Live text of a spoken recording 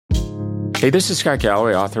Hey, this is Scott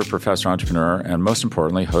Galloway, author, professor, entrepreneur, and most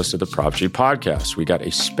importantly, host of the Prop G podcast. We got a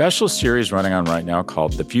special series running on right now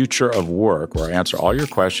called The Future of Work, where I answer all your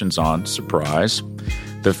questions on, surprise,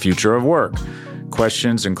 the future of work.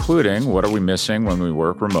 Questions including, what are we missing when we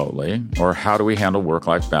work remotely? Or how do we handle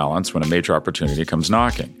work-life balance when a major opportunity comes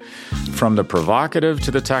knocking? From the provocative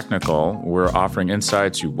to the technical, we're offering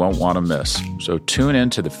insights you won't want to miss. So tune in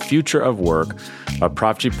to The Future of Work, a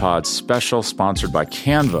Prop G Pod special sponsored by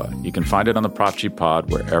Canva. You can find it on the Prop G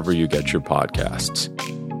Pod wherever you get your podcasts.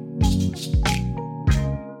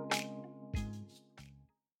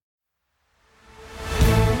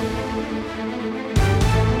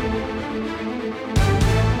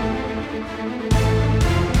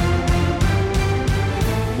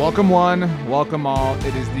 Welcome one, welcome all.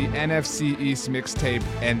 It is the NFC East Mixtape,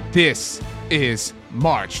 and this is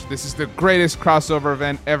March. This is the greatest crossover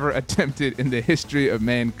event ever attempted in the history of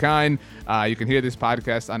mankind. You can hear this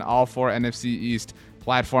podcast on all four NFC East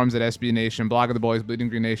platforms at SB Nation, Blog of the Boys, Bleeding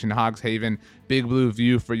Green Nation, Hogs Haven, Big Blue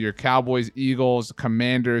View for your Cowboys, Eagles,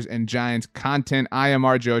 Commanders, and Giants content. I am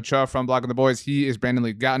RJ Ochoa from Blog of the Boys. He is Brandon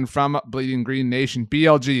Lee Gotten from Bleeding Green Nation.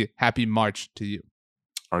 BLG, happy March to you.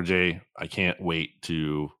 RJ, I can't wait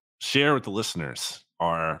to share with the listeners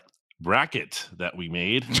our bracket that we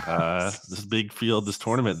made. This big field, this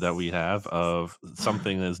tournament that we have of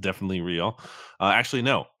something that is definitely real. Actually,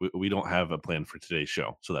 no, we don't have a plan for today's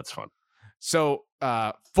show, so that's fun. So,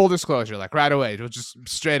 full disclosure, like right away, just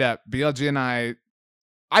straight up, BLG and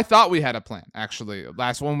I thought we had a plan, actually.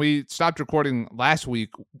 When we stopped recording last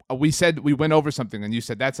week, we said we went over something, and you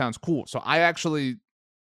said, that sounds cool. So I actually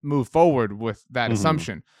move forward with that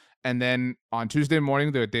assumption. And then on Tuesday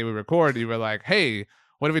morning, the day we record, you were like, hey,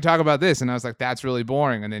 what if we talk about this? And I was like, that's really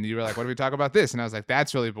boring. And then you were like, what if we talk about this? And I was like,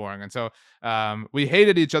 that's really boring. And so we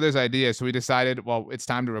hated each other's ideas. So we decided, well, it's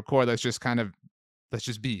time to record. Let's just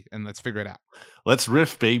be, and let's figure it out. Let's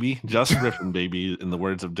riff, baby. Just riffing, baby, in the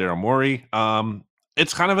words of Daryl Morey.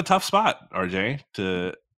 It's kind of a tough spot, RJ,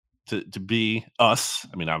 to be us.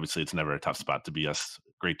 I mean, obviously it's never a tough spot to be us.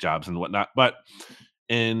 Great jobs and whatnot. But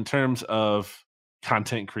in terms of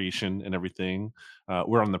content creation and everything,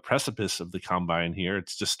 we're on the precipice of the combine here.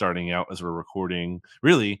 It's just starting out as we're recording.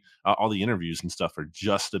 Really, all the interviews and stuff are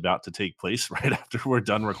just about to take place right after we're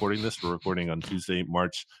done recording this. We're recording on Tuesday,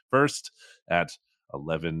 March 1st at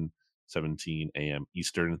 11:17 a.m.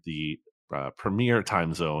 Eastern, the premier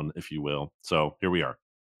time zone, if you will. So here we are.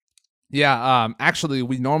 Yeah, actually,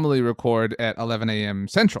 we normally record at 11 a.m.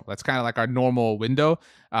 Central. That's kind of like our normal window.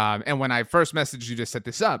 And when I first messaged you to set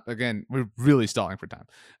this up, again, we're really stalling for time.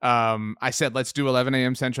 I said, let's do 11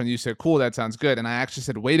 a.m. Central, and you said, cool, that sounds good. And I actually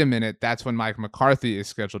said, wait a minute, that's when Mike McCarthy is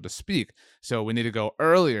scheduled to speak. So we need to go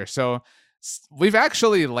earlier. So we've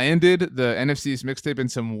actually landed the NFC's mixtape in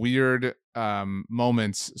some weird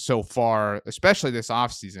moments so far, especially this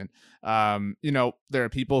offseason. There are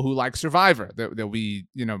people who like Survivor that we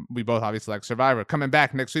both obviously like Survivor. Coming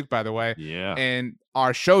back next week, by the way. Yeah. And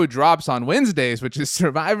our show drops on Wednesdays, which is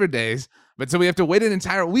Survivor days. But so we have to wait an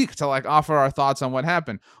entire week to like offer our thoughts on what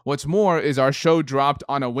happened. What's more is our show dropped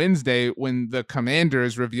on a Wednesday when the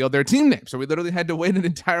Commanders revealed their team name. So we literally had to wait an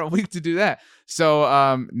entire week to do that.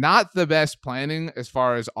 So not the best planning as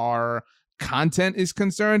far as our content is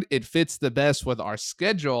concerned. It fits the best with our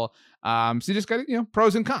schedule. So you just got to,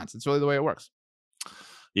 pros and cons. It's really the way it works.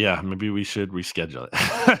 Yeah, maybe we should reschedule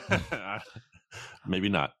it. Maybe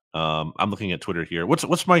not. I'm looking at Twitter here.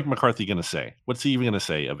 What's Mike McCarthy going to say? What's he even going to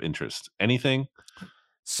say of interest? Anything?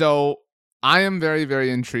 So I am very,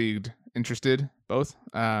 very interested both,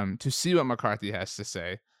 to see what McCarthy has to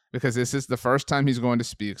say, because this is the first time he's going to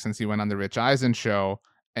speak since he went on the Rich Eisen show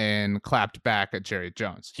and clapped back at Jerry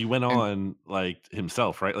Jones. He went on like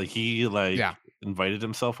himself, right? Like he invited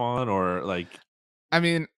himself on, or like. I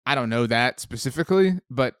mean, I don't know that specifically,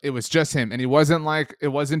 but it was just him. And it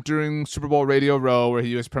wasn't during Super Bowl Radio Row where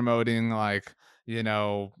he was promoting I don't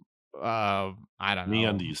know.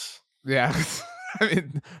 MeUndies. Yeah. I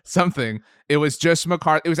mean, something. It was just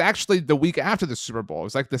McCarthy. It was actually the week after the Super Bowl. It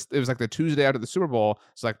was like the Tuesday after the Super Bowl.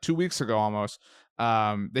 It's like 2 weeks ago almost.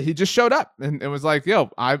 That he just showed up and it was like,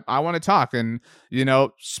 yo, I want to talk, and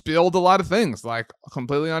spilled a lot of things like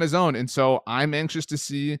completely on his own. And so I'm anxious to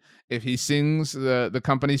see if he sings the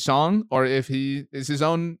company song or if he is his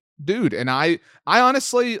own dude. And I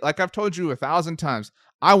honestly, like I've told you 1,000 times,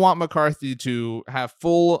 I want McCarthy to have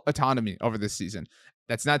full autonomy over this season.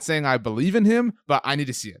 That's not saying I believe in him, but I need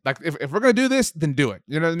to see it. Like, if we're going to do this, then do it.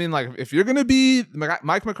 You know what I mean? Like, if you're going to be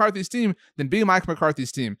Mike McCarthy's team, then be Mike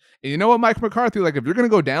McCarthy's team. And you know what, Mike McCarthy, like, if you're going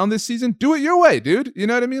to go down this season, do it your way, dude. You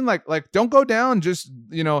know what I mean? Like don't go down just,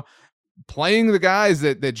 playing the guys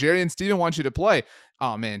that Jerry and Steven want you to play.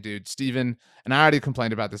 Oh man, dude, Steven, and I already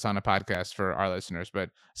complained about this on a podcast for our listeners, but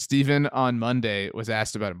Steven on Monday was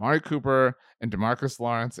asked about Amari Cooper and DeMarcus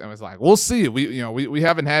Lawrence and was like, we'll see. We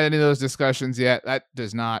haven't had any of those discussions yet. That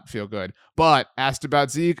does not feel good. But asked about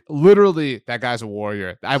Zeke, literally, that guy's a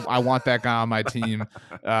warrior. I want that guy on my team.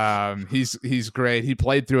 He's great. He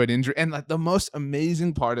played through an injury. And like the most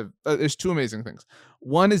amazing part of there's two amazing things.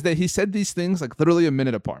 One is that he said these things like literally a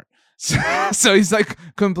minute apart. So he's like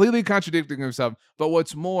completely contradicting himself. But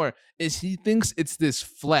what's more is he thinks it's this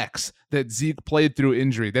flex that Zeke played through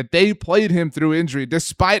injury, that they played him through injury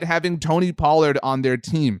despite having Tony Pollard on their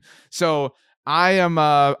team. So I am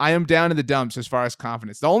down in the dumps as far as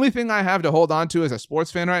confidence. The only thing I have to hold on to as a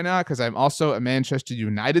sports fan right now, because I'm also a Manchester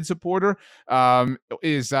United supporter,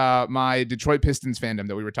 is my Detroit Pistons fandom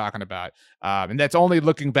that we were talking about. And that's only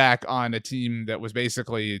looking back on a team that was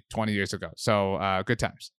basically 20 years ago. So good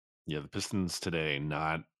times. Yeah, the Pistons today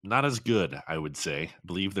not as good, I would say. I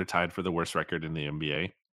believe they're tied for the worst record in the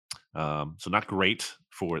NBA. So not great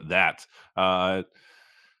for that.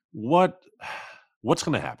 What's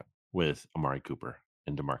going to happen with Amari Cooper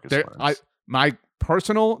and DeMarcus Lawrence? My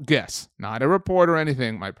personal guess, not a report or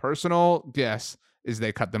anything, my personal guess is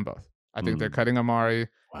they cut them both. I think they're cutting Amari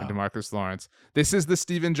and DeMarcus Lawrence. This is the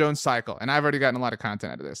Stephen Jones cycle. And I've already gotten a lot of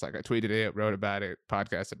content out of this. Like I tweeted it, wrote about it,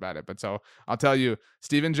 podcasted about it. But so I'll tell you,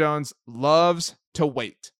 Stephen Jones loves to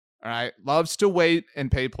wait. All right. Loves to wait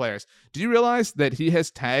and pay players. Do you realize that he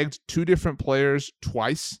has tagged 2 different players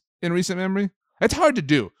twice in recent memory? That's hard to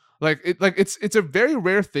do. It's a very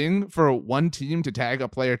rare thing for one team to tag a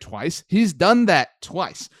player twice. He's done that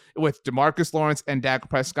twice with DeMarcus Lawrence and Dak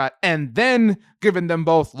Prescott, and then given them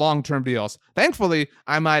both long-term deals. Thankfully,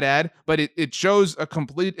 I might add, but it shows a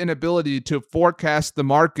complete inability to forecast the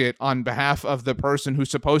market on behalf of the person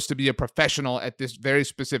who's supposed to be a professional at this very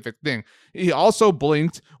specific thing. He also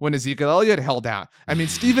blinked when Ezekiel Elliott held out. I mean,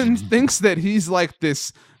 Steven thinks that he's like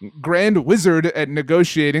this grand wizard at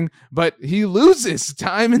negotiating, but he loses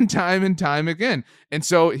time and time and time again. And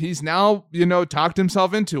so he's now, talked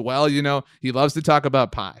himself into, he loves to talk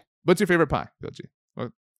about pie. What's your favorite pie, Bill G?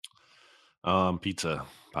 Pizza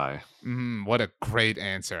pie. What a great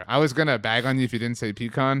answer. I was going to bag on you if you didn't say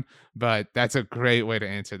pecan, but that's a great way to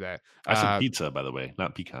answer that. I said pizza, by the way,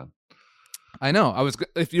 not pecan. I know.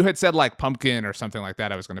 If you had said like pumpkin or something like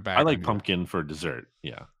that, I was going to bag. I like pumpkin for dessert.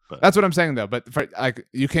 Yeah. But that's what I'm saying though. But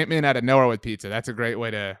you came in out of nowhere with pizza. That's a great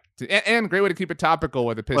way to great way to keep it topical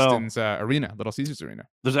with the Pistons arena, Little Caesars Arena.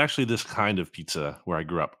 There's actually this kind of pizza where I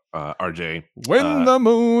grew up, RJ. When the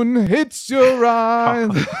moon hits your eyes.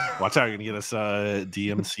 Watch out, you're gonna get us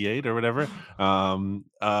DMCA'd or whatever.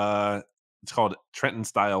 It's called Trenton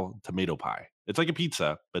style tomato pie. It's like a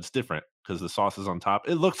pizza, but it's different because the sauce is on top.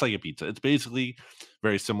 It looks like a pizza. It's basically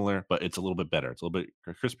very similar, but it's a little bit better. It's a little bit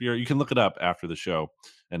crispier. You can look it up after the show,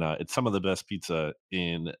 and it's some of the best pizza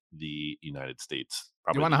in the United States.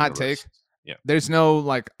 Probably. You want a hot take? Yeah. There's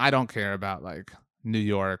no I don't care about New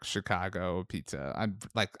York, Chicago pizza.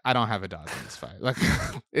 I don't have a dog in this fight.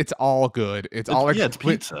 It's all good. It's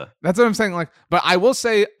pizza. That's what I'm saying. But I will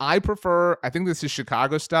say I think this is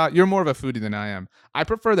Chicago style. You're more of a foodie than I am. I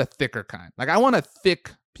prefer the thicker kind. I want a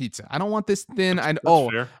thick pizza. I don't want this thin.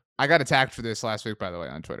 Fair. I got attacked for this last week, by the way,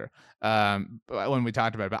 on Twitter. When we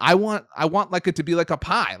talked about it, but I want it to be like a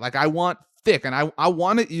pie. I want thick, and I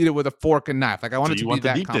want to eat it with a fork and knife. I want it to be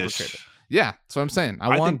that complicated. Dish. Yeah, that's what I'm saying.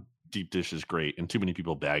 I think deep dish is great, and too many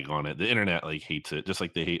people bag on it. The internet hates it, just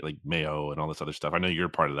like they hate mayo and all this other stuff. I know you're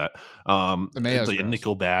part of that. The mayo, a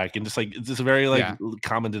Nickelback, and it's just a very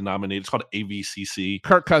common denominator. It's called AVCC.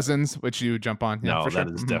 Kirk Cousins, which you jump on. Yeah, no, for that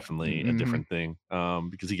sure. is definitely a different thing,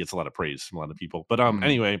 because he gets a lot of praise from a lot of people. But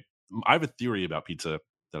anyway, I have a theory about pizza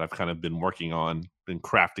that I've kind of been working on, been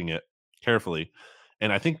crafting it carefully,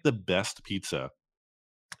 and I think the best pizza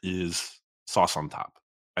is sauce on top.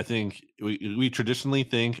 I think we traditionally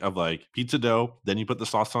think of pizza dough, then you put the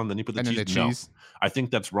sauce on, then you put the cheese. No, I think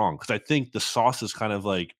that's wrong, because I think the sauce is kind of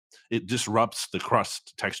it disrupts the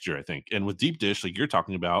crust texture, I think. And with deep dish, you're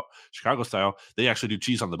talking about Chicago style, they actually do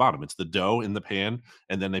cheese on the bottom. It's the dough in the pan,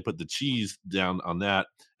 and then they put the cheese down on that,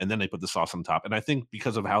 and then they put the sauce on top. And I think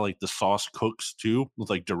because of how the sauce cooks too, with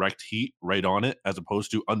direct heat right on it, as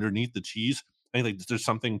opposed to underneath the cheese, I think there's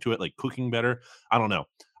something to it, cooking better. I don't know.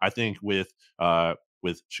 I think with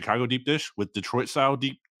Chicago deep dish, with Detroit style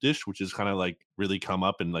deep dish, which is kind of really come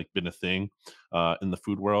up and been a thing in the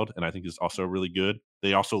food world, and I think is also really good.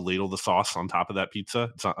 They also ladle the sauce on top of that pizza.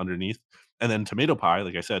 It's not underneath. And then tomato pie,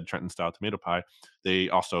 like I said, Trenton style tomato pie, they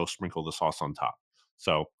also sprinkle the sauce on top.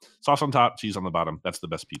 So sauce on top, cheese on the bottom. That's the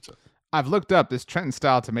best pizza. I've looked up this Trenton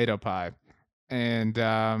style tomato pie, and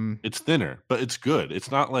it's thinner, but it's good. It's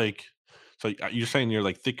not So you're saying you're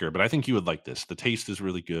like thicker, but I think you would like this. The taste is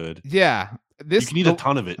really good. Yeah. You can eat a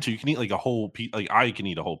ton of it too. You can eat like a whole pizza. Like I can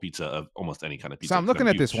eat a whole pizza of almost any kind of pizza. So I'm looking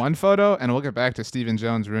at this one photo, and we'll get back to Stephen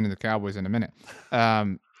Jones ruining the Cowboys in a minute.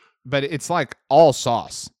 But it's like all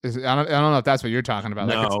sauce. I don't know if that's what you're talking about.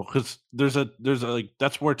 No, because there's a like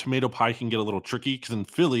that's where tomato pie can get a little tricky. Because in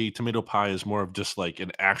Philly, tomato pie is more of just like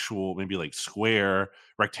an actual maybe like square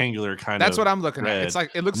rectangular kind of. That's what I'm looking at. It's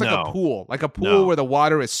like it looks like a pool where the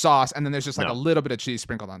water is sauce, and then there's just like a little bit of cheese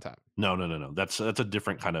sprinkled on top. No. That's a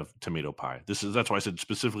different kind of tomato pie. That's why I said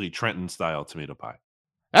specifically Trenton style tomato pie.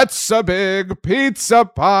 That's a big pizza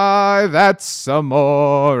pie. That's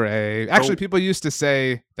amore. Actually, people used to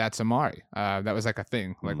say that's amari. That was like a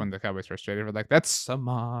thing, like when the Cowboys first traded, were like, that's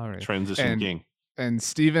amare. Transition king. And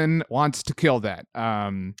Steven wants to kill that.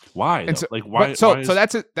 Why? And so, like why? So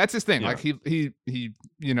that's his thing. Yeah. Like he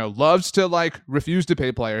loves to like refuse to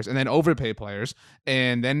pay players and then overpay players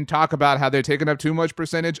and then talk about how they're taking up too much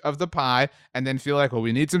percentage of the pie and then feel like, well,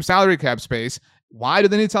 we need some salary cap space. Why do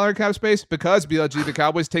they need salary cap space? Because BLG, the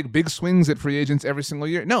Cowboys take big swings at free agents every single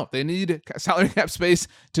year. No, they need salary cap space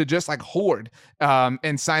to just like hoard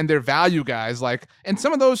and sign their value guys. Like, and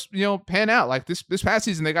some of those, pan out. Like this past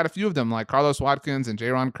season, they got a few of them, like Carlos Watkins and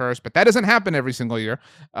Jaron Kearse, but that doesn't happen every single year.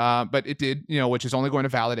 But it did, which is only going to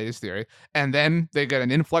validate his theory. And then they get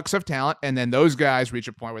an influx of talent, and then those guys reach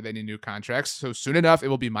a point where they need new contracts. So soon enough, it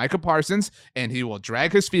will be Micah Parsons, and he will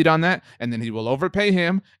drag his feet on that, and then he will overpay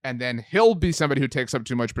him, and then he'll be somebody who takes up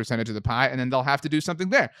too much percentage of the pie, and then they'll have to do something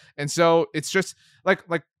there. And so it's just like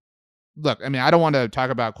look, I mean, I don't want to talk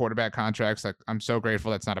about quarterback contracts. Like, I'm so grateful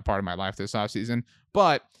that's not a part of my life this offseason,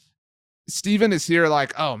 but Steven is here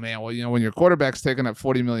like, oh man, well, when your quarterback's taking up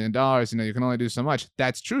 $40 million, you can only do so much.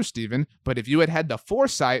 That's true, Steven. But if you had the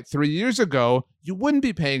foresight 3 years ago, you wouldn't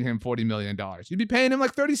be paying him $40 million. You'd be paying him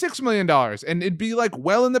like $36 million, and it'd be like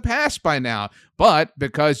well in the past by now. But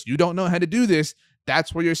because you don't know how to do this,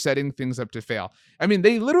 that's where you're setting things up to fail. I mean,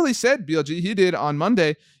 they literally said, BLG, he did on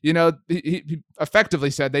Monday, he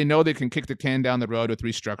effectively said they know they can kick the can down the road with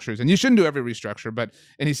restructures. And you shouldn't do every restructure,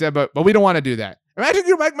 and he said, but we don't want to do that. Imagine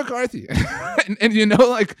you're Mike McCarthy and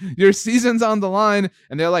like your season's on the line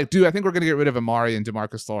and they're like, dude, I think we're going to get rid of Amari and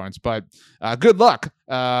DeMarcus Lawrence, but good luck.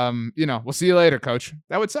 We'll see you later, coach.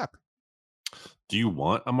 That would suck. Do you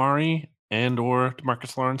want Amari and or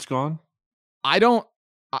DeMarcus Lawrence gone? I don't.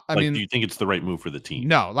 I mean, do you think it's the right move for the team?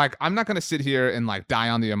 No, like I'm not going to sit here and like die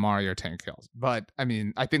on the Amari or Tank Hills, but I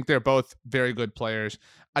mean, I think they're both very good players.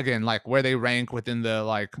 Again, like where they rank within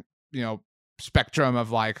the spectrum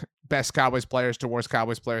of like best Cowboys players to worst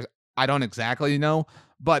Cowboys players, I don't exactly know,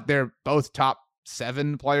 but they're both top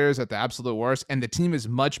 7 players at the absolute worst, and the team is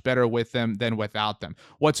much better with them than without them.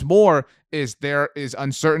 What's more is there is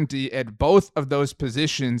uncertainty at both of those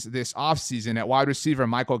positions this offseason. At wide receiver,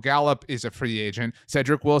 Michael Gallup is a free agent.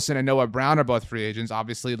 Cedric Wilson and Noah Brown are both free agents,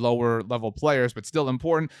 obviously lower level players, but still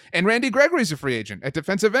important. And Randy Gregory's a free agent at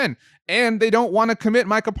defensive end. And they don't want to commit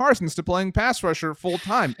Micah Parsons to playing pass rusher full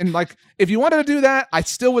time. And like, if you wanted to do that, I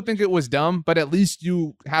still would think it was dumb, but at least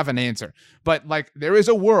you have an answer. But like, there is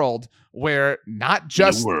a world where not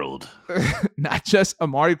just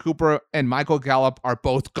Amari Cooper and Michael Gallup are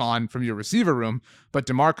both gone from your receiver room, but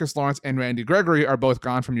DeMarcus Lawrence and Randy Gregory are both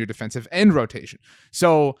gone from your defensive end rotation.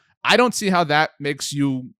 So I don't see how that makes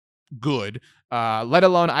you good. Let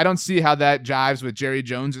alone, I don't see how that jives with Jerry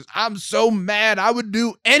Jones's, I'm so mad, I would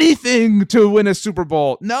do anything to win a Super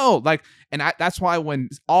Bowl. No, that's why when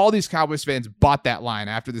all these Cowboys fans bought that line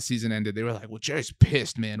after the season ended, they were like, well, Jerry's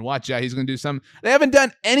pissed, man. Watch out, he's going to do something. They haven't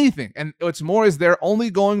done anything. And what's more is they're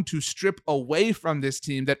only going to strip away from this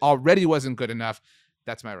team that already wasn't good enough.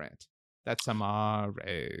 That's my rant. That's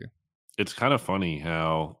Amare. It's kind of funny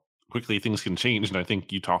how quickly things can change. And I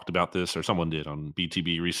think you talked about this, or someone did on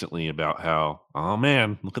BTB recently, about how, oh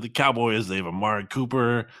man, look at the Cowboys. They have Amari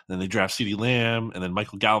Cooper, then they draft CeeDee Lamb, and then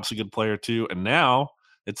Michael Gallup's a good player too. And now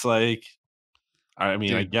it's like, I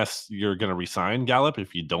mean, I guess you're going to resign Gallup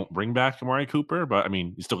if you don't bring back Amari Cooper, but I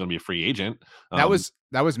mean, he's still going to be a free agent. That was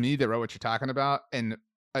me that wrote what you're talking about. And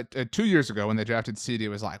 2 years ago when they drafted CD, it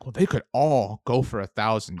was like, well, they could all go for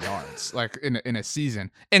 1,000 yards like in a season.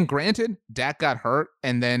 And granted, Dak got hurt,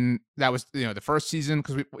 and then that was the first season,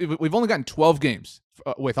 because we've only gotten 12 games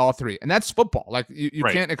with all three, and that's football. Like you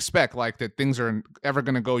right. Can't expect like that things are ever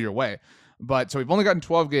going to go your way. But so we've only gotten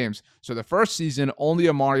 12 games. So the first season, only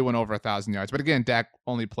Amari went over 1,000 yards. But again, Dak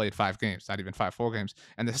only played 5 games, not even 5 full games.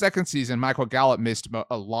 And the second season, Michael Gallup missed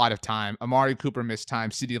a lot of time. Amari Cooper missed time.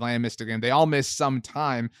 CeeDee Lamb missed a game. They all missed some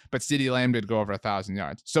time, but CeeDee Lamb did go over 1,000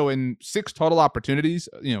 yards. So in 6 total opportunities,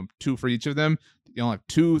 2 for each of them, You only have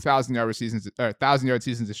 2,000-yard seasons or 1,000-yard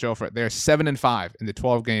seasons to show for it. They're 7-5 in the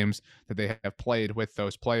 12 games that they have played with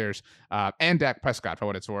those players, and Dak Prescott for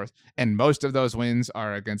what it's worth. And most of those wins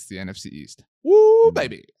are against the NFC East. Woo,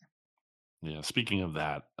 baby! Yeah. Speaking of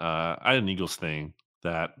that, I had an Eagles thing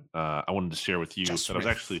that I wanted to share with you that I was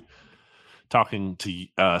actually talking to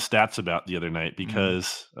Stats about the other night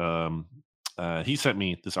because he sent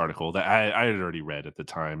me this article that I had already read at the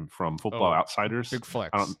time from Football Outsiders. Big flex.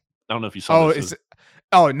 I don't know if you saw this.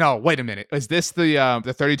 Oh no! Wait a minute. Is this the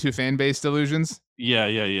 32 fan base delusions?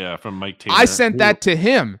 Yeah. From Mike Taylor. I sent that to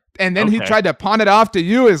him, and then he tried to pawn it off to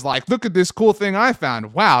you as like, look at this cool thing I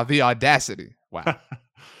found. Wow, the audacity! Wow.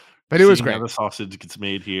 But it was great. How the sausage gets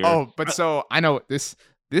made here. Oh, but so I know this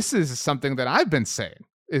is something that I've been saying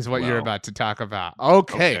is what you're about to talk about.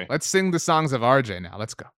 Okay, let's sing the songs of RJ now.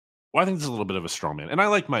 Let's go. Well, I think this is a little bit of a straw man. And I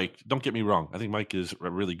like Mike. Don't get me wrong. I think Mike is a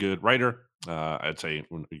really good writer. I'd say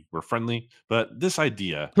we're friendly. But this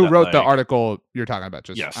idea. Who wrote the article you're talking about?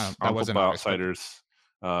 Yes, on Football Outsiders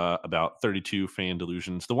about 32 fan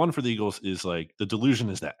delusions. The one for the Eagles is like, the delusion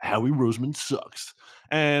is that Howie Roseman sucks.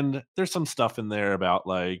 And there's some stuff in there about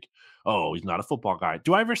like, oh, he's not a football guy.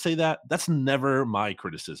 Do I ever say that? That's never my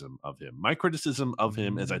criticism of him. My criticism of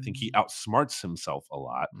him is I think he outsmarts himself a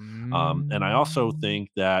lot. And I also think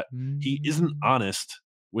that he isn't honest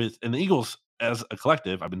with, and the Eagles as a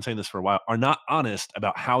collective, I've been saying this for a while, are not honest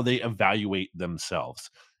about how they evaluate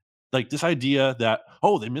themselves. Like this idea that,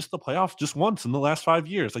 oh, they missed the playoffs just once in the last 5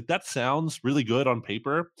 years. Like that sounds really good on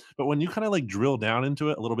paper, but when you kind of like drill down into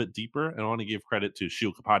it a little bit deeper, and I want to give credit to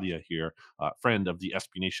Sheil Kapadia here, friend of the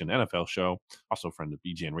SB Nation NFL show, also a friend of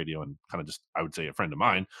BGN Radio, and kind of just, I would say, a friend of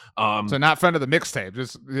mine. So not friend of the mixtape,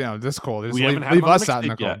 just, this cool. Just we leave haven't us out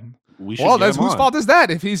in the yet. Well, that's whose fault is that?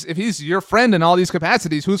 If he's your friend in all these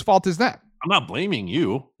capacities, whose fault is that? I'm not blaming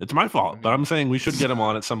you. It's my fault, but I'm saying we should get him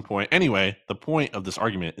on at some point. Anyway, the point of this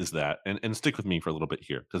argument is that, and stick with me for a little bit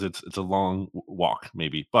here because it's a long walk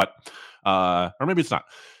maybe, but or maybe it's not.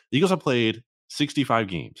 The Eagles have played 65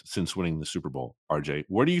 games since winning the Super Bowl. RJ,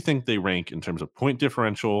 where do you think they rank in terms of point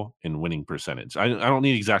differential and winning percentage? I don't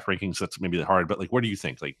need exact rankings. That's maybe hard, but like, where do you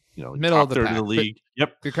think? Like, middle top of the third pack, of the league.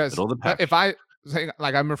 Yep, because middle of the pack. If I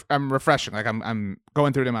like, I'm refreshing, like I'm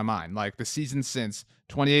going through it in my mind, like the season since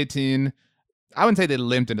 2018. I wouldn't say they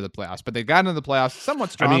limped into the playoffs, but they got into the playoffs somewhat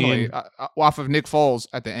strongly off of Nick Foles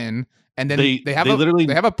at the end. And then they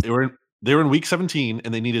were in week 17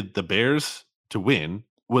 and they needed the Bears to win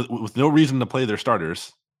with no reason to play their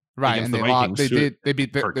starters. Right. And they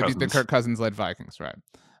beat the Kirk Cousins led Vikings. Right.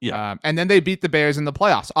 Yeah. And then they beat the Bears in the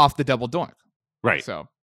playoffs off the double doink. Right. So,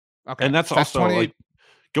 okay. And that's also like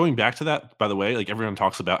going back to that, by the way, like everyone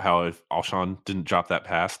talks about how if Alshon didn't drop that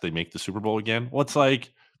pass, they make the Super Bowl again. Well, it's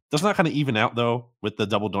like, doesn't that kind of even out though with the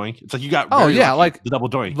double doink? It's like you got like the double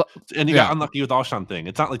doink, and you got unlucky with Alshon thing.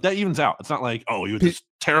 It's not like that evens out. It's not like, oh, you had this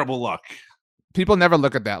terrible luck. People never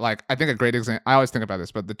look at that. Like I think a great example. I always think about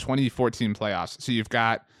this, but the 2014 playoffs. So you've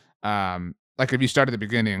got like if you start at the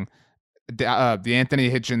beginning, the Anthony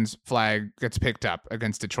Hitchens flag gets picked up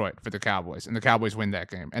against Detroit for the Cowboys, and the Cowboys win that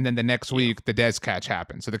game. And then the next week, the Dez catch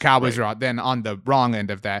happens. So the Cowboys are then on the wrong end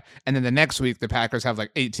of that. And then the next week, the Packers have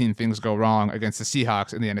like 18 things go wrong against the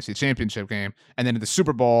Seahawks in the NFC Championship game. And then in the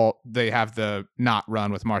Super Bowl, they have the not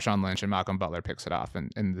run with Marshawn Lynch, and Malcolm Butler picks it off,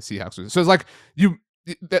 and the Seahawks lose. So it's like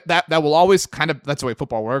that will always kind of, that's the way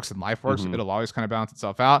football works and life works. It'll always kind of balance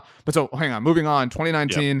itself out. But so hang on, moving on,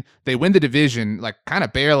 2019, they win the division like kind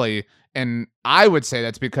of barely. And I would say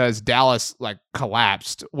that's because Dallas like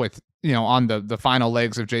collapsed with, on the final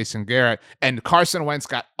legs of Jason Garrett, and Carson Wentz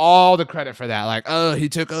got all the credit for that. Like, oh, he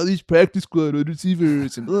took all these practice squad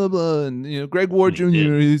receivers and blah, blah. And, Greg Ward Jr.,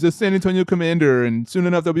 he's a San Antonio Commander, and soon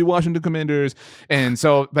enough they'll be Washington Commanders. And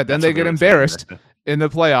so, but then they get embarrassed in the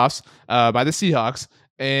playoffs by the Seahawks.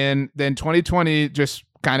 And then 2020 just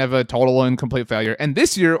kind of a total and complete failure. And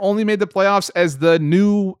this year only made the playoffs as the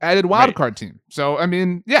new added wildcard team. So, I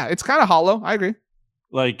mean, yeah, it's kind of hollow. I agree.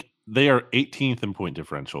 Like, they are 18th in point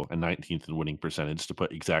differential and 19th in winning percentage, to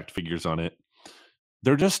put exact figures on it.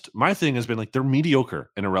 They're just, my thing has been like, they're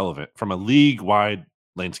mediocre and irrelevant from a league-wide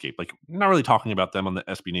landscape. Like, I'm not really talking about them on the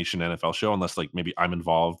SB Nation NFL show unless like maybe I'm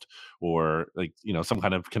involved or like, some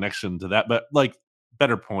kind of connection to that. But like,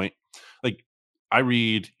 better point, like, I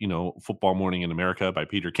read, Football Morning in America by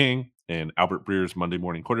Peter King and Albert Breer's Monday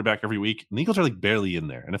Morning Quarterback every week. And the Eagles are like barely in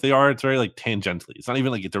there. And if they are, it's very like tangentially. It's not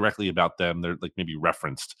even like directly about them. They're like maybe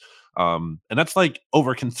referenced. And that's like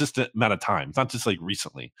over a consistent amount of time. It's not just like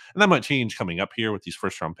recently. And that might change coming up here with these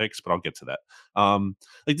first round picks, but I'll get to that.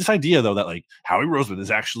 Like this idea though, that like Howie Roseman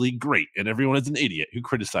is actually great and everyone is an idiot who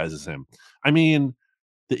criticizes him. I mean,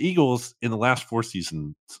 the Eagles in the last 4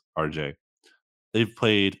 seasons, RJ, they've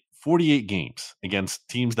played 48 games against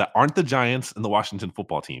teams that aren't the Giants and the Washington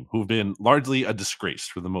football team, who've been largely a disgrace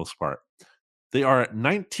for the most part. They are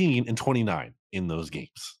 19-29 in those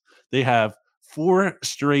games. They have 4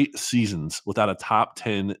 straight seasons without a top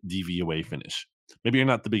 10 DVOA finish. Maybe you're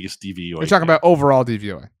not the biggest DVOA. You're talking about overall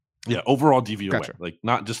DVOA. Yeah, overall DVOA. Gotcha. Like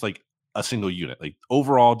not just like a single unit, like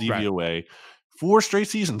overall DVOA. Right. 4 straight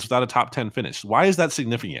seasons without a top 10 finish. Why is that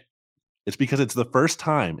significant? It's because it's the first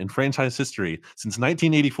time in franchise history since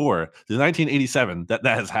 1984 to 1987 that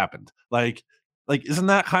has happened. Like, isn't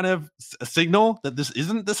that kind of a signal that this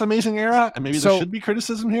isn't this amazing era, and maybe there should be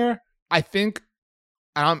criticism here? I think,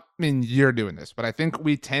 I mean, you're doing this, but I think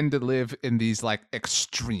we tend to live in these like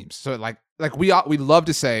extremes. So like we love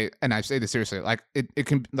to say, and I say this seriously, like it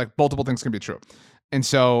can, like multiple things can be true. And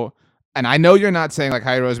so, and I know you're not saying like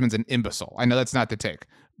Howie Roseman's an imbecile. I know that's not the take,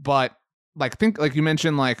 but like think, like you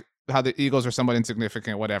mentioned, like how the Eagles are somewhat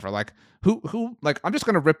insignificant, whatever. Like who like, I'm just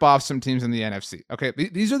going to rip off some teams in the NFC. Okay.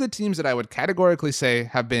 These are the teams that I would categorically say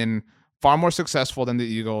have been far more successful than the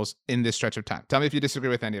Eagles in this stretch of time. Tell me if you disagree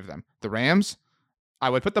with any of them. The Rams, I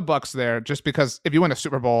would put the Bucks there just because if you win a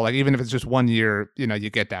Super Bowl, like even if it's just 1 year, you know, you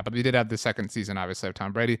get that. But we did have the second season, obviously, of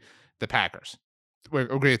Tom Brady. The Packers, we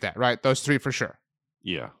agree with that, right? Those 3 for sure.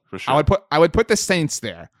 Yeah, for sure. I would put the Saints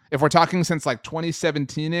there if we're talking since like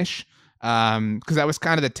 2017-ish, because that was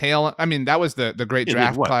kind of the tail. I mean, that was the great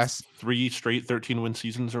draft class. 3 straight 13-win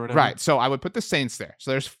seasons or whatever. Right. So I would put the Saints there. So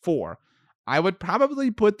there's 4. I would probably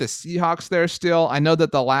put the Seahawks there still. I know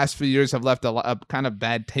that the last few years have left a kind of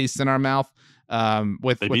bad taste in our mouth.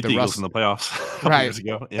 With they beat the Eagles in the playoffs a couple years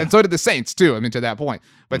ago. Yeah. And so did the Saints too. I mean, to that point.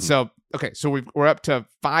 But so we're up to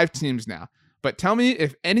 5 teams now. But tell me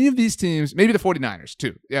if any of these teams, maybe the 49ers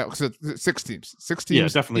too. Yeah, so 6 teams. 6 teams. Yeah,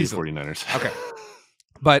 definitely easily. The 49ers. Okay.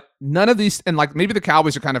 But none of these, and like maybe the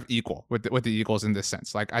Cowboys are kind of equal with the Eagles in this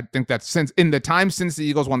sense. Like I think that since the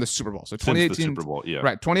Eagles won the Super Bowl, so 2018, Super Bowl, yeah,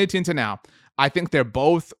 right, 2018 to now, I think they're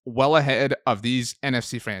both well ahead of these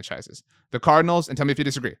NFC franchises. The Cardinals, and tell me if you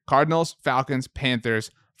disagree. Cardinals, Falcons,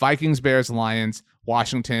 Panthers, Vikings, Bears, Lions,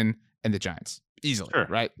 Washington, and the Giants, easily, sure.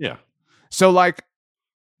 Right? Yeah. So like.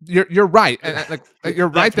 You're right, and like you're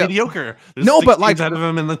right that mediocre. There's no, 6 but like teams ahead of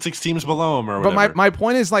them and then 6 teams below them, or whatever. But my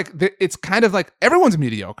point is like it's kind of like everyone's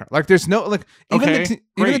mediocre. Like there's no like even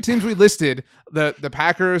the teams we listed, the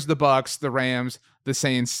Packers, the Bucks, the Rams, the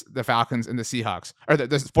Saints, the Falcons, and the Seahawks, or the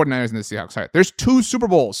 49ers and the Seahawks. Sorry, there's 2 Super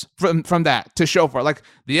Bowls from that to show for. Like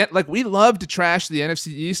we love to trash the NFC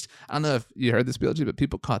East. I don't know if you heard this, BLG, but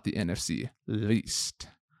people caught the NFC least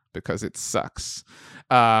because it sucks.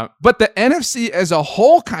 But the NFC as a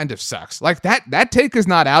whole kind of sucks. Like that take is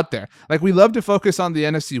not out there. Like we love to focus on the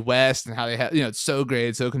NFC West and how they have, it's so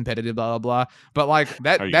great, so competitive, blah, blah, blah. But like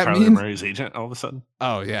that means Murray's agent all of a sudden.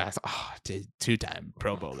 Oh yeah. 2-time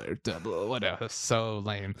Pro Bowler, double, whatever. So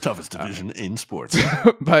lame. Toughest division in sports.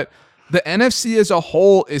 But the NFC as a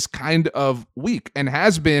whole is kind of weak and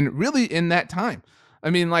has been really in that time. I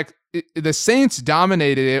mean, like the Saints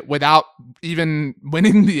dominated it without even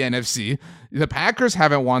winning the NFC. The Packers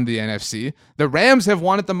haven't won the NFC. The Rams have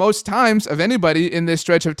won it the most times of anybody in this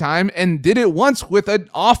stretch of time and did it once with an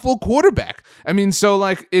awful quarterback. I mean, so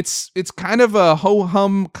like it's kind of a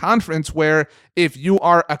ho-hum conference where if you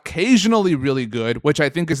are occasionally really good, which I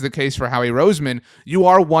think is the case for Howie Roseman, you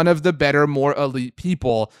are one of the better, more elite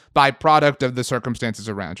people by product of the circumstances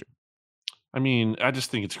around you. I mean, I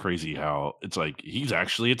just think it's crazy how it's like he's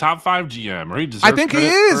actually a top 5 GM, or he deserves. I think he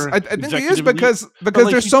is. I think he is because like,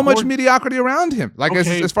 there's so much mediocrity around him, like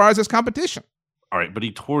as far as his competition. All right, but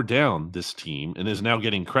he tore down this team and is now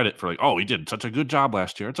getting credit for like, oh, he did such a good job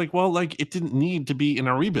last year. It's like, well, like it didn't need to be in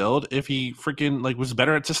a rebuild if he freaking like was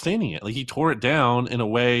better at sustaining it. Like he tore it down in a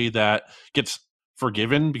way that gets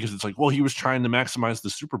forgiven because it's like, well, he was trying to maximize the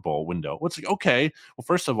Super Bowl window. Well, it's like, okay, well,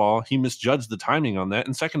 first of all, he misjudged the timing on that,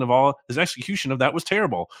 and second of all, his execution of that was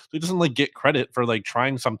terrible. So he doesn't like get credit for like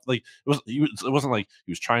trying something. Like it wasn't like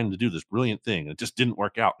he was trying to do this brilliant thing and it just didn't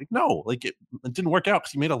work out. Like no, like it didn't work out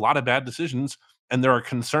because he made a lot of bad decisions. And there are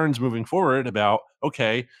concerns moving forward about,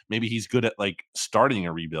 okay, maybe he's good at like starting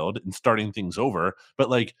a rebuild and starting things over. But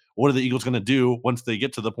like, what are the Eagles going to do once they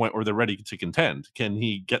get to the point where they're ready to contend? Can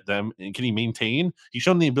he get them and can he maintain? He's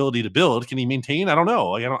shown the ability to build. Can he maintain? I don't know.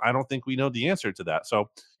 Like, I don't think we know the answer to that. So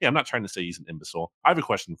yeah, I'm not trying to say he's an imbecile. I have a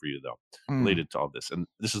question for you though, related to all this. And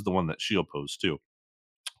this is the one that Shield posed too.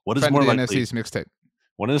 What is more likely? NFC's mixtape.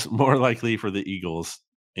 What is more likely for the Eagles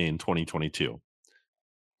in 2022?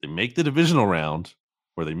 They make the divisional round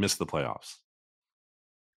or they miss the playoffs.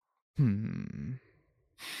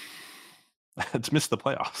 It's miss the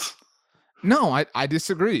playoffs. No, I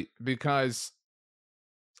disagree because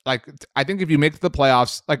like I think if you make the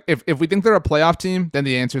playoffs, like if we think they're a playoff team, then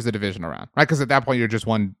the answer is the division round, right? Because at that point you're just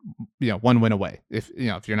one win away if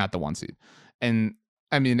you're not the 1 seed. And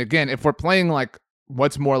I mean, again, if we're playing like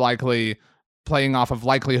what's more likely, playing off of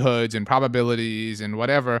likelihoods and probabilities and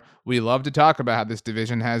whatever, we love to talk about how this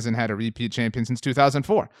division hasn't had a repeat champion since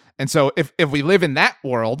 2004. And so if we live in that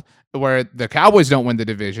world where the Cowboys don't win the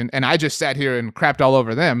division, and I just sat here and crapped all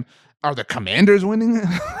over them, are the Commanders winning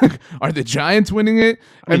it? Are the Giants winning it?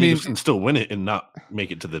 I mean, you can still win it and not make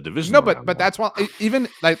it to the division. No, but that's why, even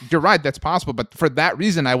like, you're right, that's possible. But for that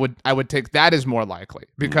reason, I would take that as more likely,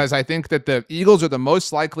 because I think that the Eagles are the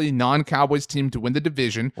most likely non-Cowboys team to win the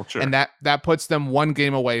division, and that puts them 1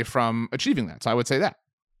 game away from achieving that. So I would say that.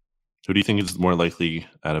 Who do you think is more likely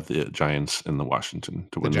out of the Giants and the Washington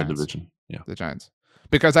to win the division? Yeah, the Giants,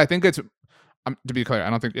 because I think it's. To be clear,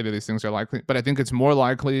 I don't think any of these things are likely, but I think it's more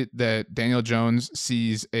likely that Daniel Jones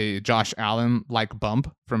sees a Josh Allen-like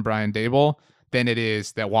bump from Brian Daboll than it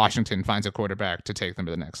is that Washington finds a quarterback to take them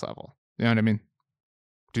to the next level. You know what I mean?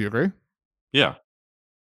 Do you agree? Yeah.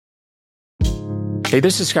 Hey,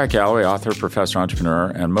 this is Scott Galloway, author, professor,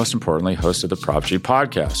 entrepreneur, and most importantly, host of the Prop G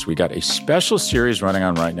podcast. We got a special series running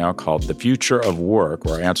on right now called The Future of Work,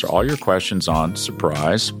 where I answer all your questions on,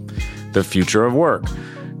 surprise, the future of work.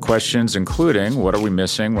 Questions including, what are we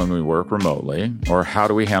missing when we work remotely? Or how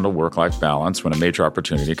do we handle work-life balance when a major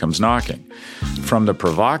opportunity comes knocking? From the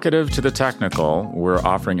provocative to the technical, we're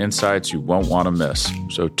offering insights you won't want to miss.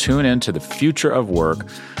 So tune in to The Future of Work,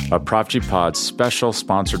 a Prop G Pod special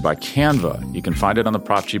sponsored by Canva. You can find it on the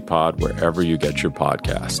Prop G Pod wherever you get your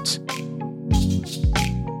podcasts.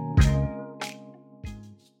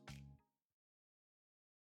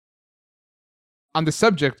 On the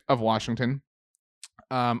subject of Washington,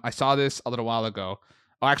 I saw this a little while ago.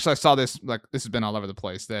 Oh, actually, I saw this, like, this has been all over the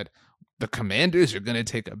place, that the Commanders are going to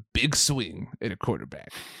take a big swing at a quarterback,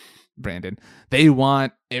 Brandon. They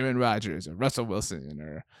want Aaron Rodgers or Russell Wilson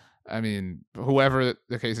or, I mean, whoever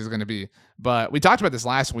the case is going to be. But we talked about this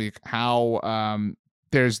last week, how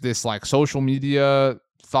there's this, like, social media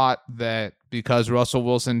thought that because Russell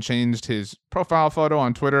Wilson changed his profile photo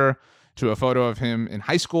on Twitter to a photo of him in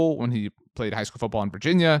high school when he played high school football in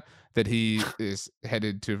Virginia, that he is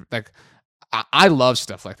headed to, like, I love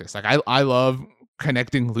stuff like this. Like, I love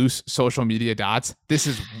connecting loose social media dots. This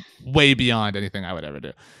is way beyond anything I would ever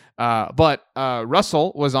do. But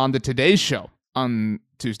Russell was on the Today Show on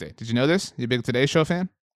Tuesday. Did you know this? You a big Today Show fan?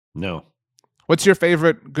 No. What's your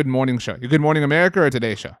favorite Good Morning show? Your Good Morning America or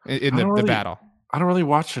Today Show in the battle? I don't really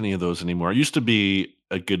watch any of those anymore. I used to be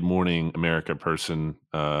a Good Morning America person.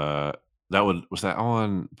 Was that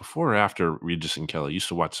on before or after Regis and Kelly? I used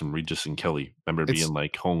to watch some Regis and Kelly. Remember being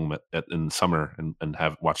like home in summer and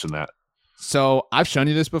have watching that. So I've shown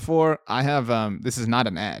you this before. I have this is not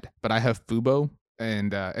an ad, but I have Fubo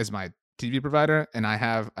and as my TV provider, and I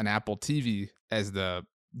have an Apple TV as the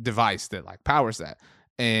device that like powers that.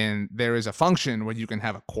 And there is a function where you can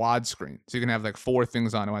have a quad screen, so you can have like 4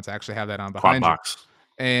 things on at once. I actually have that on behind quad box.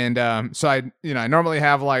 And so I normally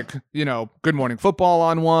have like, Good Morning Football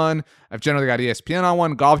on one. I've generally got ESPN on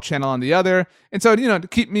one, Golf Channel on the other. And so, to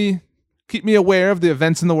keep me aware of the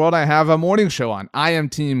events in the world, I have a morning show on. I am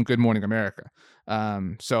team Good Morning America.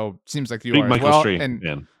 So seems like you Big are Michael as well. Strain, And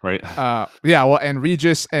man, right? Yeah, well, and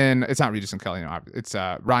Regis, and it's not Regis and Kelly, it's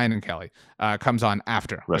Ryan and Kelly comes on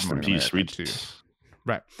after. Rest in peace, Regis.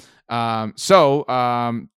 Right.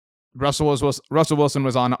 Russell Wilson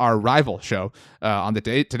was on our rival show on the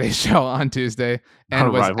Today Show on Tuesday, and our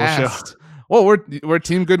was rival asked, show. Well, we're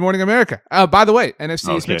Team Good Morning America. By the way,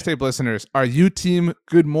 NFC's Mixtape listeners, are you Team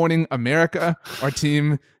Good Morning America or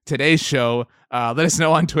Team Today Show? Let us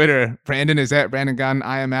know on Twitter. Brandon is at Brandon Gunn.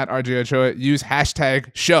 I am at RJ Ochoa. Use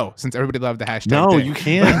hashtag show, since everybody loved the hashtag. No, thing. you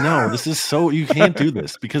can't. No, this is you can't do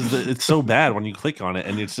this because it's so bad when you click on it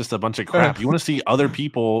and it's just a bunch of crap. You want to see other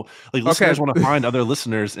people, like listeners want to find other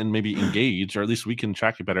listeners and maybe engage, or at least we can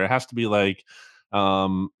track you better. It has to be like,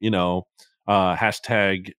 hashtag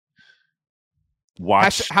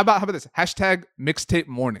watch. How about this? Hashtag Mixtape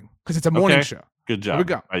Morning, because it's a morning show. Good job. Here we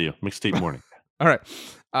go. Are you Mixtape Morning? All right.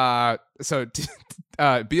 So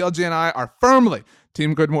BLG and I are firmly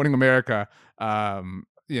Team Good Morning America. Are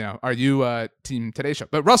you Team Today Show?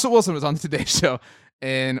 But Russell Wilson was on the Today Show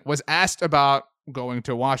and was asked about going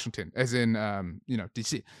to Washington, as in,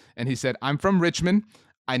 DC. And he said, I'm from Richmond.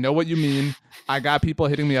 I know what you mean. I got people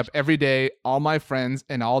hitting me up every day, all my friends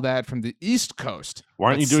and all that from the East Coast. Why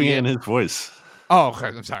aren't you doing it in his voice? Oh, okay.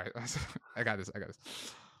 I'm sorry. I got this.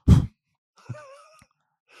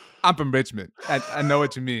 I'm from Richmond. I know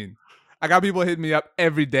what you mean. I got people hitting me up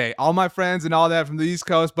every day, all my friends and all that from the East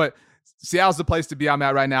Coast. But Seattle's the place to be. I'm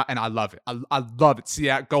at right now, and I love it. I love it.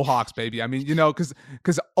 Seattle, go Hawks, baby. I mean, because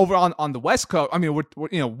over on the West Coast, I mean,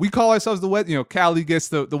 we're we call ourselves the West. Cali gets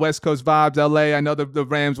the West Coast vibes. LA, I know the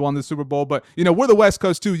Rams won the Super Bowl, but we're the West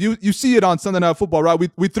Coast too. You see it on Sunday Night Football, right?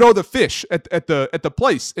 We throw the fish at the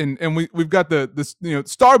place, and we've got the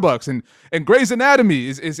Starbucks and Grey's Anatomy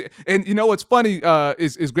is and what's funny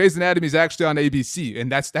is Grey's Anatomy is actually on ABC,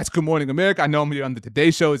 and that's Good Morning America. I know I'm here on the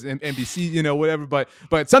Today Show is NBC, whatever,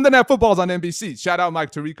 but Sunday Night Football on NBC. Shout out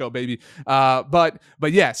Mike Tirico, baby. But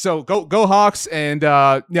yeah, so go Hawks, and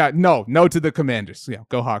no to the Commanders. Yeah,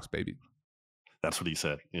 go Hawks, baby. That's what he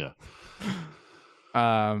said. Yeah.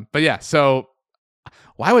 But yeah, so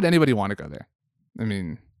why would anybody want to go there? I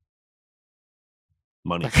mean,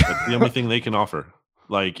 money. That's the only thing they can offer,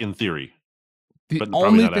 like in theory. But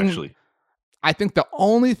only probably not actually. I think the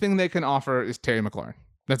only thing they can offer is Terry McLaurin.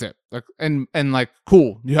 That's it. And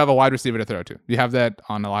cool. You have a wide receiver to throw to. You have that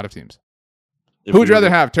on a lot of teams. Who would you rather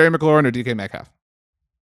have, Terry McLaurin or DK Metcalf?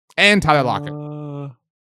 And Tyler Lockett.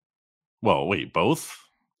 Well, wait, both?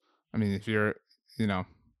 I mean, if you're,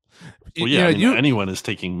 anyone is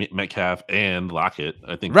taking Metcalf and Lockett,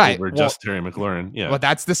 I think, over just Terry McLaurin. Yeah. Well,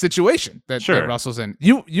 that's the situation that Russell's in.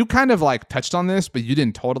 You kind of touched on this, but you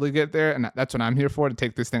didn't totally get there, and that's what I'm here for, to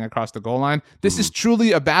take this thing across the goal line. This is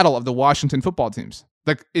truly a battle of the Washington football teams.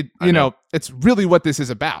 It's really what this is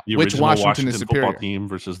about. The which Washington is superior? Football team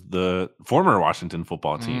versus the former Washington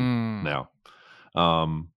football team now.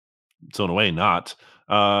 So in a way, not.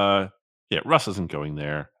 Russ isn't going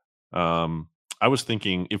there. I was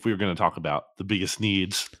thinking if we were going to talk about the biggest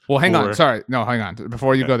needs. Well, hang on. Sorry. No, hang on.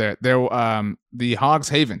 Before you go there, the Hogs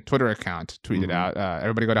Haven Twitter account tweeted out,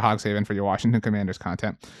 everybody go to Hogs Haven for your Washington Commanders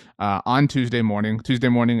content on Tuesday morning. Tuesday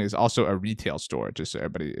morning is also a retail store, just so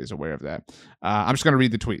everybody is aware of that. I'm just going to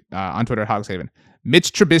read the tweet on Twitter at Hogs Haven.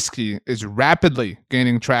 Mitch Trubisky is rapidly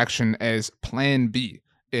gaining traction as Plan B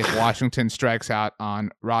if Washington strikes out on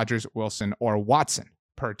Rodgers, Wilson, or Watson,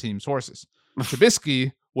 per team sources.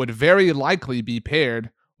 Trubisky would very likely be paired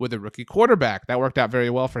with a rookie quarterback. That worked out very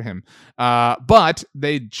well for him. But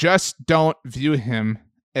they just don't view him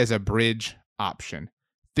as a bridge option.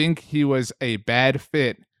 Think he was a bad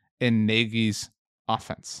fit in Nagy's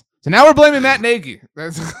offense. So now we're blaming Matt Nagy.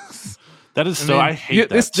 I hate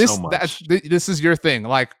that so much. This is your thing.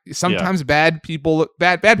 Sometimes bad people are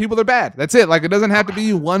bad. That's it. It doesn't have to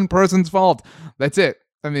be one person's fault. That's it.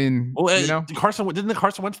 I mean, didn't the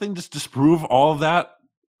Carson Wentz thing just disprove all of that?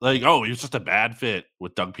 He was just a bad fit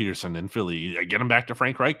with Doug Peterson in Philly. Get him back to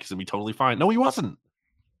Frank Reich, he'll be totally fine. No, he wasn't.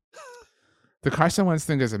 The Carson Wentz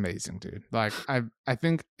thing is amazing, dude. I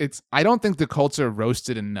don't think the Colts are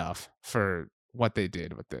roasted enough for what they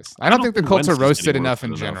did with this. I don't think the Colts are roasted enough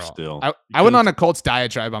in general. I went on a Colts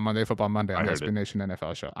diatribe on Monday Football Monday on the SB Nation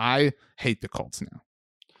NFL show. I hate the Colts now.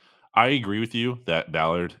 I agree with you that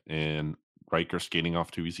Ballard and Reich are skating off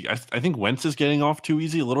too easy. I think Wentz is getting off too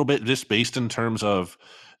easy a little bit, just based in terms of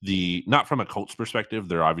not from a Colts perspective.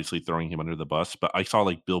 They're obviously throwing him under the bus, but I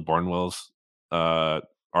saw Bill Barnwell's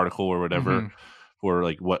article or whatever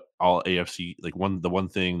for what all AFC, the one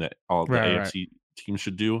thing that all the AFC teams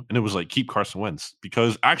should do. And it was keep Carson Wentz,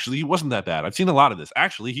 because actually he wasn't that bad. I've seen a lot of this.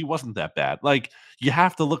 Actually, he wasn't that bad. You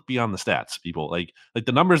have to look beyond the stats, people.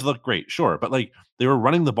 The numbers look great, sure. But they were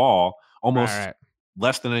running the ball almost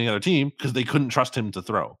less than any other team because they couldn't trust him to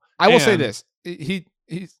throw. I will say this. He's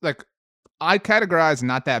I categorize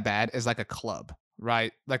not that bad as a club,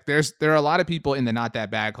 right? There are a lot of people in the not that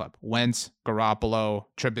bad club. Wentz, Garoppolo,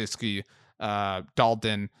 Trubisky,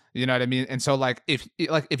 Dalton, you know what I mean? And so if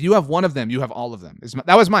you have one of them, you have all of them.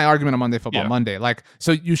 That was my argument on Monday Football Monday.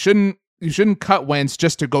 So you shouldn't cut Wentz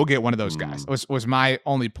just to go get one of those guys. Was my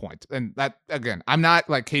only point. And that, again, I'm not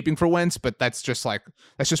caping for Wentz, but that's just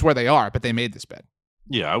where they are. But they made this bet.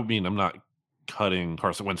 Yeah, I mean, I'm not cutting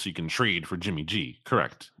Carson Wentz so you can trade for Jimmy G.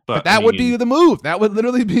 Correct. But that would be the move. That would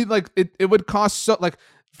literally be it would cost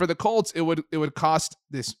for the Colts, it would cost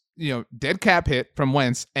this, dead cap hit from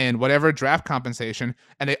Wentz and whatever draft compensation,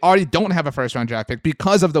 and they already don't have a first round draft pick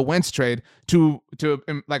because of the Wentz trade to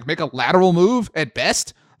make a lateral move at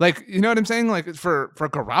best. You know what I'm saying? For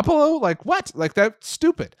Garoppolo, what? That's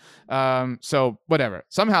stupid. So whatever.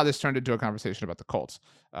 Somehow this turned into a conversation about the Colts,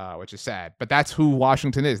 which is sad. But that's who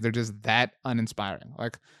Washington is. They're just that uninspiring.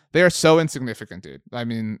 They are so insignificant, dude. I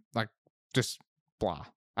mean, just blah.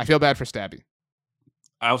 I feel bad for Stabby.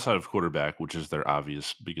 Outside of quarterback, which is their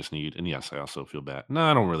obvious biggest need, and yes, I also feel bad. No,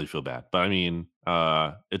 I don't really feel bad, but I mean,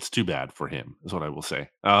 it's too bad for him, is what I will say.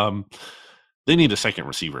 They need a second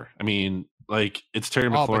receiver. I mean, it's Terry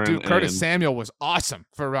McLaurin. But dude, Curtis Samuel was awesome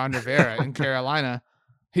for Ron Rivera in Carolina.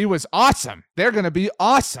 He was awesome. They're going to be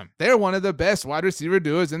awesome. They're one of the best wide receiver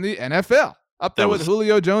duos in the NFL. Up there with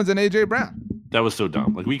Julio Jones and A.J. Brown. That was so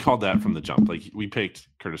dumb. Like, we called that from the jump. Like, we picked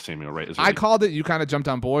Curtis Samuel, right? I called it. You kind of jumped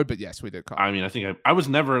on board, but yes, we did call it. I mean, I think I was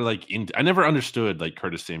never like I never understood like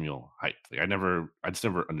Curtis Samuel hype. Like, I just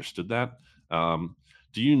never understood that.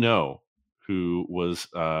 Do you know who was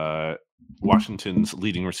Washington's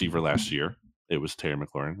leading receiver last year? It was Terry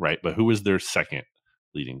McLaurin, right? But who was their second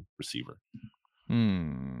leading receiver?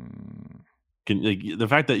 The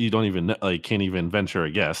fact that you don't even can't even venture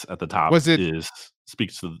a guess at the top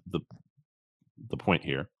speaks to the point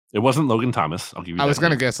here. It wasn't Logan Thomas. I'll give you. I was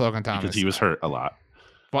going to guess Logan Thomas because he was hurt a lot.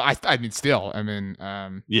 Well, I mean, still, I mean,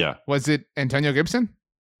 yeah. Was it Antonio Gibson?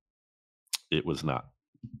 It was not.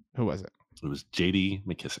 Who was it? It was J.D.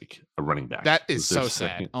 McKissick, a running back. That is so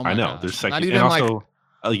sad. Oh my I know. gosh. Their second, not even and also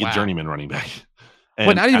a journeyman running back.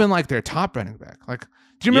 But not even like their top running back. Like,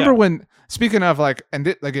 do you remember when? Speaking of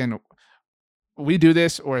again, we do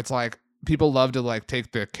this, or it's like people love to like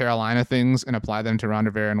take the Carolina things and apply them to Ron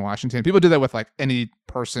Rivera in Washington. People do that with like any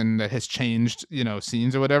person that has changed,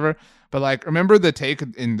 scenes or whatever. But like, remember the take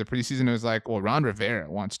in the preseason? It was like, well, Ron Rivera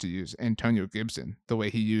wants to use Antonio Gibson the way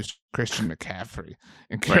he used Christian McCaffrey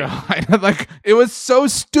in Carolina. Right. Like, it was so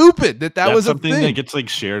stupid that was something a thing that gets like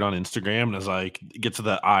shared on Instagram and is like gets to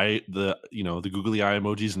the googly eye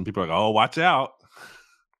emojis, and people are like, oh, watch out.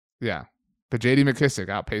 Yeah. But J.D. McKissick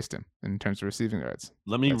outpaced him in terms of receiving yards.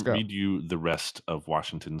 Let me read you the rest of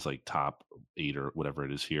Washington's like top 8 or whatever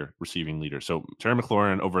it is here, receiving leader. So Terry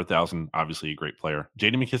McLaurin over 1,000, obviously a great player.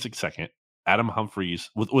 J.D. McKissick second. Adam Humphries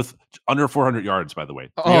with under 400 yards, by the way,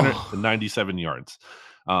 397 yards.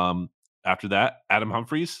 After that, Adam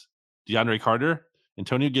Humphries, DeAndre Carter,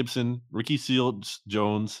 Antonio Gibson, Ricky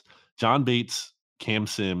Seals-Jones, John Bates, Cam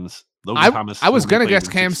Sims. Logan Thomas. I was going to guess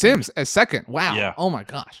Cam Sims as second. Wow. Yeah. Oh my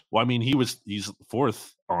gosh. Well, I mean, he's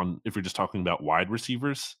fourth on, if you're just talking about wide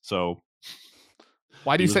receivers. So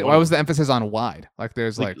why why was the emphasis on wide? Like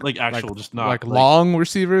there's like actual, just not like long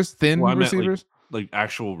receivers, thin receivers, like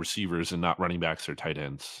actual receivers and not running backs or tight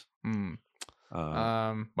ends.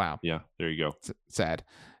 Wow. Yeah. There you go. Sad,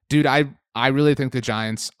 dude. I really think the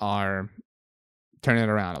Giants are turning it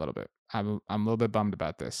around a little bit. I'm a little bit bummed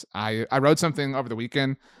about this. I wrote something over the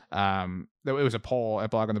weekend. It was a poll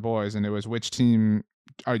at Blog on the Boys, and it was, which team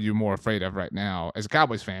are you more afraid of right now as a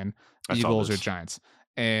Cowboys fan, Eagles or Giants?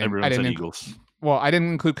 And everyone said Eagles. Well, I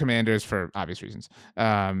didn't include Commanders for obvious reasons.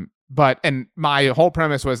 But my whole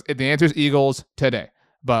premise was the answer is Eagles today,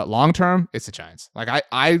 but long term it's the Giants. Like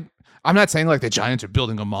I'm not saying like the Giants are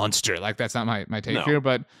building a monster. Like that's not my take here,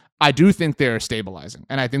 but I do think they're stabilizing,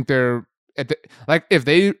 and I think they're if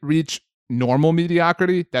they reach normal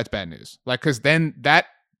mediocrity, that's bad news. Like, because then that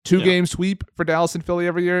 2-game sweep for Dallas and Philly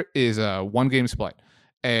every year is a 1-game split,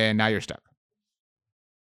 and now you're stuck.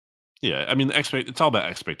 Yeah, I mean, it's all about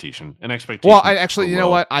expectation and expectation. Well, I actually, you know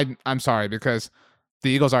what? I'm sorry, because the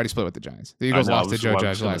Eagles already split with the Giants. The Eagles lost to Joe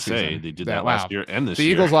Judge last season. They did that last year and this year.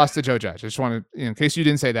 The Eagles lost to Joe Judge. I just want to, in case you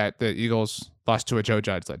didn't say that, the Eagles lost to a Joe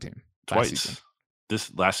Judge-led team twice.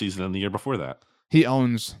 This last season and the year before that. He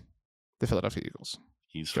owns the Philadelphia Eagles.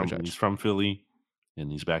 He's from Philly,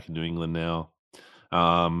 and he's back in New England now.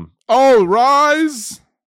 Rise!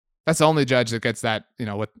 That's the only Judge that gets that,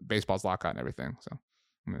 with baseball's lockout and everything. So,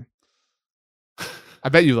 I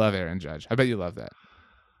bet you love Aaron Judge. I bet you love that.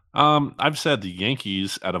 I've said the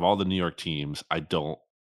Yankees, out of all the New York teams,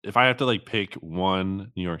 if I have to pick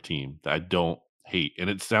one New York team that I don't hate, and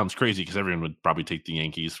it sounds crazy because everyone would probably take the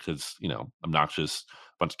Yankees because, obnoxious,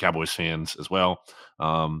 bunch of Cowboys fans as well.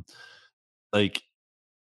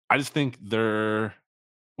 I just think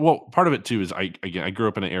part of it too is I grew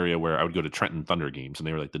up in an area where I would go to Trenton Thunder games, and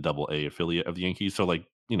they were like the AA affiliate of the Yankees. So I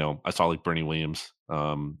saw Bernie Williams.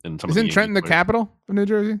 And some. Isn't Trenton the capital of New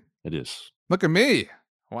Jersey? It is. Look at me!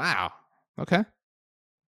 Wow. Okay.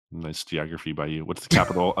 Nice geography by you. What's the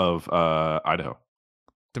capital of Idaho?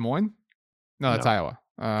 Des Moines? No, that's Iowa.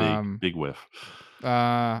 Big whiff.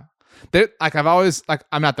 They're I've always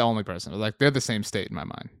I'm not the only person. They're the same state in my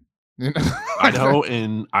mind. Idaho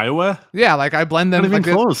and Iowa? Yeah, I blend them. Not even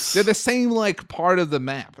close. They're the same part of the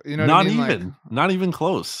map. You know what I mean? Not even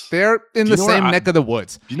close. They're in the same neck of the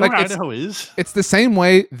woods. Do you know where Idaho is? It's the same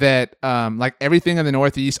way that everything in the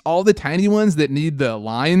Northeast, all the tiny ones that need the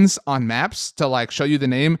lines on maps to show you the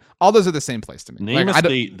name, all those are the same place to me. Name a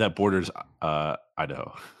state that borders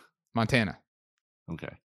Idaho. Montana.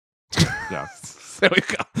 Okay. Yeah. There we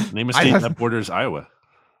go. Name a state that borders Iowa.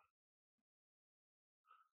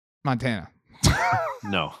 Montana.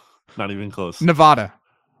 No, not even close. Nevada.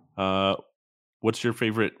 What's your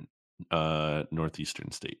favorite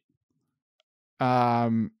northeastern state?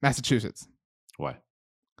 Massachusetts. Why?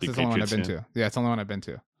 It's the only one I've been to. Yeah, it's the only one I've been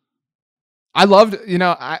to. I loved,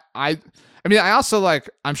 I mean, I also like,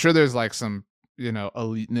 I'm sure there's like some,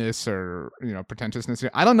 eliteness or, pretentiousness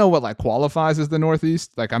here. I don't know what like qualifies as the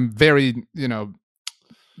Northeast. Like I'm very,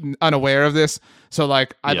 unaware of this. So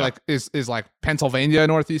like, I'd like, is like Pennsylvania a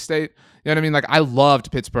Northeast state? You know what I mean? Like I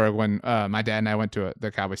loved Pittsburgh when my dad and I went to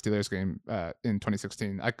the Cowboys Steelers game in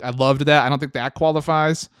 2016. I loved that. I don't think that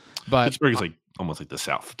qualifies, but Pittsburgh is like almost like the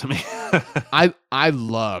South to me. I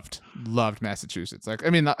loved Massachusetts. Like, I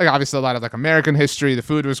mean, like, obviously a lot of like American history. The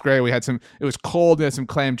food was great. It was cold. We had some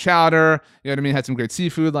clam chowder. You know what I mean? Had some great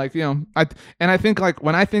seafood. Like, I think like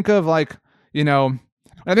when I think of like,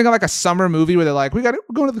 I think of like a summer movie where they're like, we're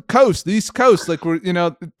going to the coast, the East Coast. Like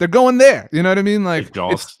they're going there. You know what I mean? Like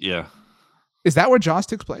Jaws. Yeah. Is that where Jaws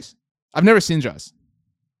takes place? I've never seen Jaws.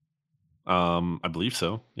 I believe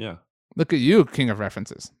so. Yeah. Look at you, king of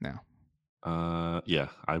references now. Yeah,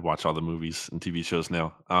 I watch all the movies and TV shows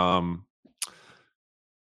now.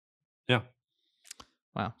 Yeah.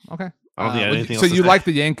 Wow. Okay. I don't think anything so else. You like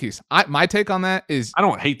the Yankees? My take on that is I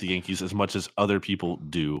don't hate the Yankees as much as other people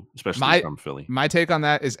do, especially from Philly. My take on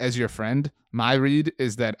that is, as your friend, my read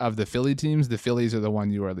is that of the Philly teams, the Phillies are the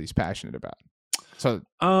one you are least passionate about. So,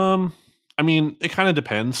 I mean, it kind of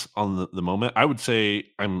depends on the moment. I would say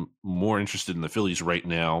I'm more interested in the Phillies right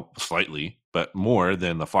now, slightly, but more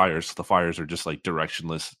than the Flyers. The Flyers are just like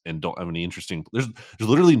directionless and don't have any interesting. There's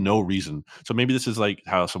literally no reason. So maybe this is like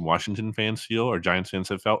how some Washington fans feel or Giants fans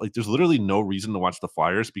have felt. Like there's literally no reason to watch the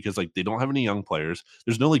Flyers because like they don't have any young players.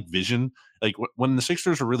 There's no like vision. Like when the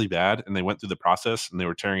Sixers were really bad and they went through the process and they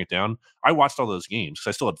were tearing it down, I watched all those games because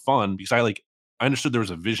I still had fun because I understood there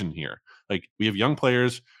was a vision here. Like we have young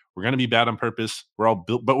players. We're going to be bad on purpose. We're all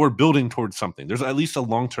built, but we're building towards something. There's at least a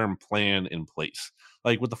long-term plan in place.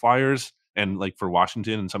 Like with the Flyers and like for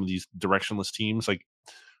Washington and some of these directionless teams, like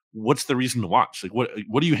what's the reason to watch? Like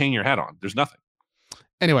what do you hang your hat on? There's nothing.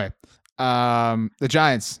 Anyway, the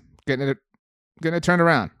Giants getting it turned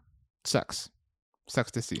around. Sucks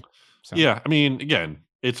to see. So. Yeah, I mean, again,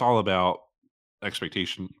 it's all about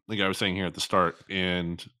expectation. Like I was saying here at the start,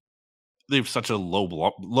 and they have such a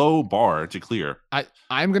low bar to clear.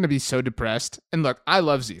 I'm going to be so depressed. And look, I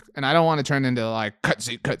love Zeke, and I don't want to turn into like cut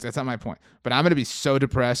Zeke cuts. That's not my point. But I'm going to be so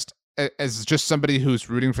depressed as just somebody who's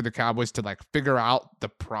rooting for the Cowboys to like figure out the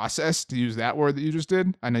process, to use that word that you just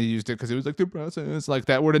did. I know you used it because it was like the process. Like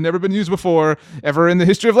that word had never been used before ever in the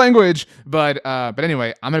history of language. But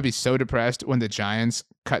anyway, I'm going to be so depressed when the Giants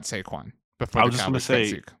cut Saquon before the Cowboys cut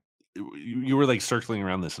Zeke. You were like circling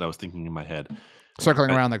around this, and I was thinking in my head.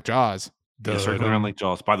 Circling around like Jaws. Yeah, circling around like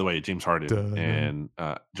Jaws. By the way, James Harden and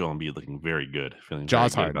Joel Embiid looking very good. Feeling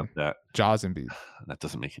Jaws very good Harden. about that. Jaws Embiid. That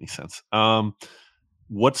doesn't make any sense.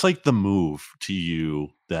 What's like the move to you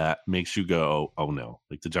that makes you go, oh no,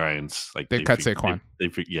 like the Giants, like they cut Saquon.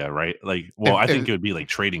 Yeah, right. Like, well, I think it would be like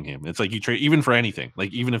trading him. It's like you trade even for anything.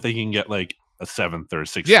 Like even if they can get like a 7th or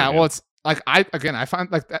 6th. Yeah, well, it's like I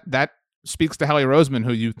find like that speaks to Howie Roseman,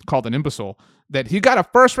 who you called an imbecile, that he got a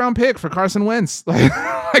 1st-round pick for Carson Wentz. Like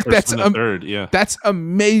that's third, yeah. That's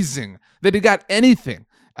amazing that he got anything.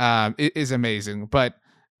 It is amazing, but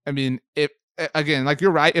I mean, if again, like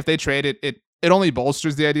you're right, if they trade it, it only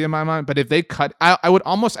bolsters the idea in my mind. But if they cut, I would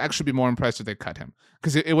almost actually be more impressed if they cut him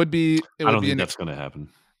because it would be. I don't think that's going to happen.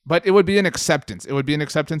 But it would be an acceptance. It would be an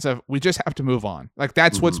acceptance of we just have to move on. Like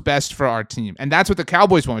that's what's best for our team, and that's what the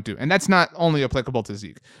Cowboys won't do. And that's not only applicable to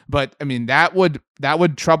Zeke, but I mean that would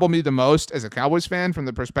trouble me the most as a Cowboys fan from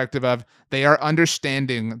the perspective of they are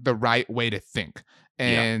understanding the right way to think,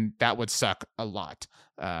 and that would suck a lot.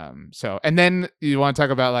 So, and then you want to talk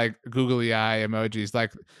about like googly eye emojis,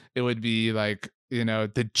 like it would be like,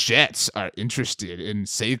 the Jets are interested in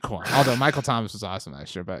Saquon. Although Michael Thomas was awesome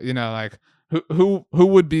last year, but like who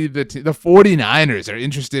would be the 49ers are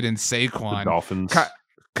interested in Saquon. The Dolphins.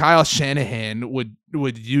 Kyle Shanahan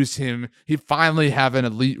would use him. He'd finally have an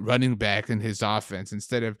elite running back in his offense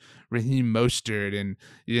instead of Raheem Mostert and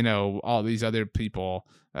all these other people.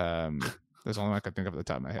 There's only one I can think of at the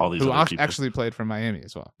top of my head. Who actually played for Miami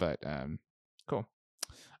as well. But cool.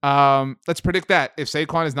 Let's predict that if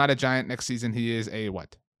Saquon is not a Giant next season, he is a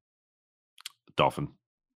what? Dolphin.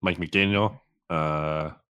 Mike McDaniel.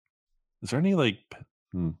 Is there any like?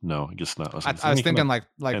 No, I guess not. I was thinking like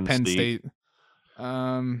Penn State.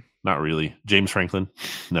 Not really. James Franklin.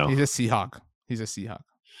 No, he's a Seahawk.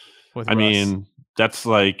 I mean, that's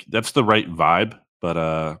the right vibe, but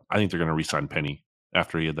I think they're going to re-sign Penny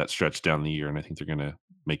after he had that stretch down the year, and I think they're going to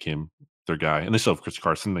make him their guy, and they still have Chris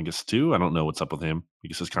Carson, I guess, too. I don't know what's up with him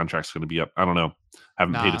because his contract's going to be up. I don't know.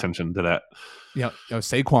 Haven't paid attention to that.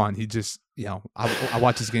 Saquon, he just, I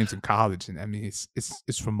watch his games in college, and I mean,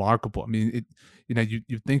 it's remarkable. I mean,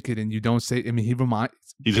 you think it and you don't say. I mean, he's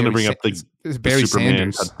going to bring up the Barry Superman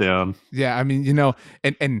Sanders touchdown. Yeah, I mean,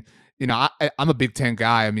 and I'm a Big Ten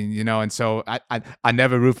guy. I mean, and so I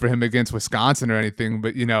never root for him against Wisconsin or anything,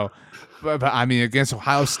 but but I mean, against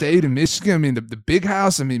Ohio State and Michigan, I mean, the big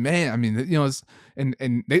house. I mean, man, I mean,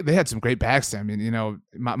 and they had some great backs there. I mean,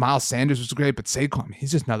 Miles Sanders was great, but Saquon, I mean,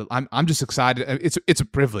 he's just another. I'm just excited. It's a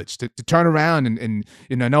privilege to turn around and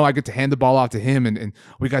know I get to hand the ball off to him, and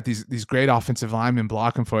we got these great offensive linemen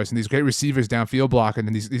blocking for us, and these great receivers downfield blocking,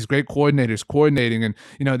 and these great coordinators coordinating, and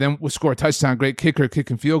then we'll score a touchdown, great kicker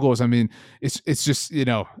kicking field goals. I mean, it's just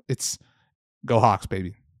it's go Hawks,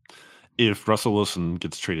 baby. If Russell Wilson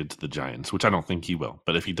gets traded to the Giants, which I don't think he will,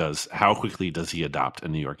 but if he does, how quickly does he adopt a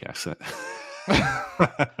New York accent?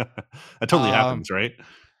 That totally happens, right?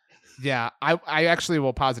 Yeah, I actually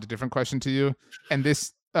will posit a different question to you, and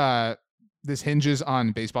this hinges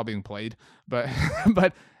on baseball being played, but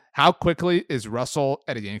but how quickly is Russell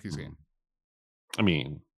at a Yankees game? I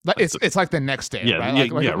mean, it's like the next day, yeah,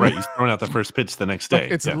 right? Right. He's throwing out the first pitch the next day.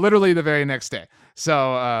 It's literally the very next day.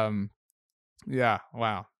 So, yeah,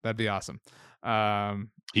 wow, that'd be awesome.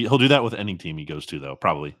 He'll do that with any team he goes to, though.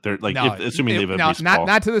 Probably they're like, assuming they have baseball.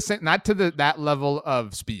 not to the same, not to that level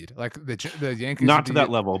of speed, like the Yankees. Not to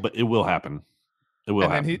that level, but it will happen. It will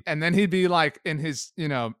happen. Then he'd be like in his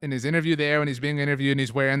interview there when he's being interviewed and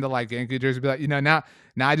he's wearing the like Yankee jersey, be like, now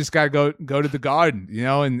I just gotta go to the Garden,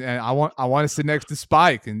 and I want to sit next to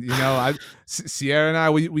Spike, and Sierra and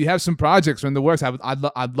I we have some projects in the works.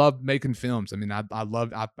 I'd love making films. I mean,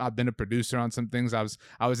 I've been a producer on some things. I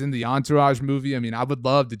was in the Entourage movie. I mean, I would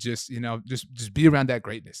love to just be around that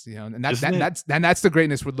greatness, and that's the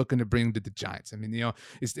greatness we're looking to bring to the Giants. I mean,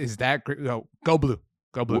 is that great? Go blue.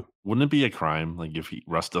 Go blue. Wouldn't it be a crime like if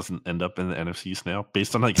Russ doesn't end up in the NFC East now,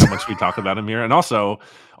 based on like how much we talk about him here, and also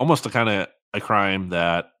almost a crime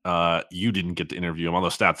that you didn't get to interview him. Although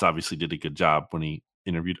Stats obviously did a good job when he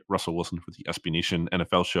interviewed Russell Wilson for the SB Nation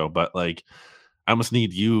NFL show, but like I almost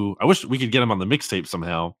need you. I wish we could get him on the mixtape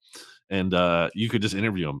somehow, and you could just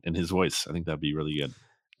interview him in his voice. I think that'd be really good.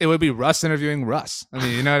 It would be Russ interviewing Russ. I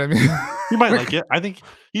mean, you know what I mean? You might like it. I think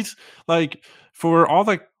he's like, for all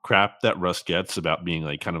the crap that Russ gets about being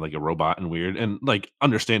like kind of like a robot and weird, and like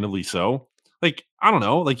understandably so. Like, I don't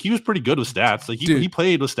know, like he was pretty good with stats. Like he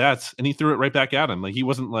played with stats and he threw it right back at him. Like he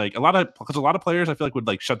wasn't like because a lot of players I feel like would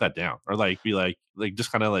like shut that down or like be like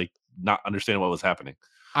just kind of like not understand what was happening.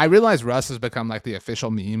 I realize Russ has become like the official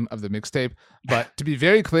meme of the mixtape, but to be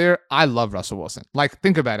very clear, I love Russell Wilson. Like,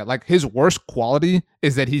 think about it. Like, his worst quality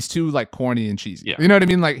is that he's too like corny and cheesy. Yeah. You know what I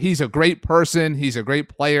mean? Like, he's a great person. He's a great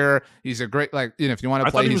player. He's a great, like, if you want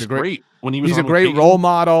to play, he's a great when he was. He's a great role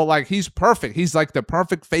model. Like, he's perfect. He's like the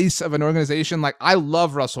perfect face of an organization. Like, I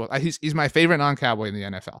love Russell. He's my favorite non-Cowboy in the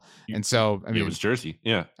NFL. And so, I mean, it was Jersey.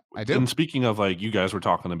 Yeah, I do. And speaking of like, you guys were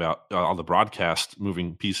talking about all the broadcast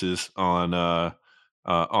moving pieces on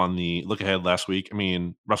the look ahead last week. I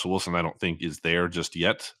mean, Russell Wilson, I don't think is there just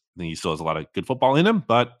yet. I think he still has a lot of good football in him,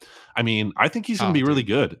 but I mean, I think he's going to be really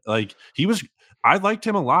good. Like I liked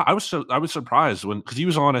him a lot. I was surprised because he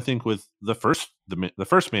was on, I think, with the first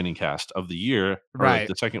Manning cast of the year, or right? Like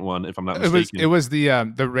the second one, if I'm not mistaken. It was the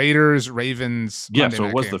Raiders Ravens. Yeah, Monday so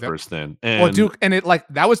it was game. the first then. And, Duke, and it like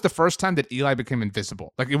that was the first time that Eli became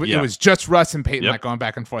invisible. Like it was just Russ and Peyton like going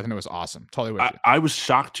back and forth, and it was awesome. Totally with you. I was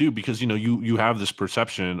shocked too because you have this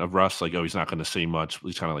perception of Russ like, oh, he's not going to say much.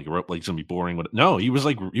 He's kind of like he's going to be boring. But no, he was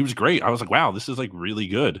great. I was like, wow, this is like really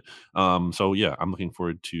good. So yeah, I'm looking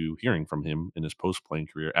forward to hearing from him in his post-playing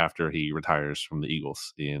career after he retires from the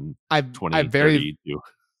Eagles in 2032.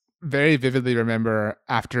 Very vividly remember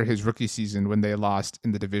after his rookie season when they lost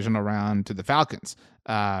in the divisional round to the Falcons.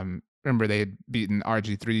 Remember they had beaten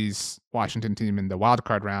RG3's Washington team in the wild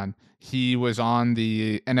card round. He was on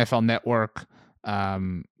the NFL Network,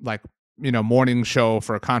 morning show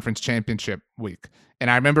for a conference championship week. And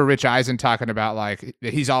I remember Rich Eisen talking about like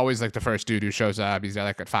he's always like the first dude who shows up. He's there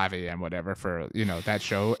like at 5 a.m. whatever for that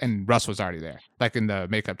show, and Russ was already there, like in the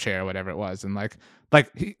makeup chair or whatever it was. And my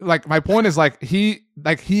point is he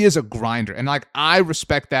is a grinder, and like I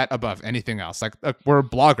respect that above anything else. Like we're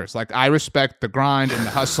bloggers, like I respect the grind and the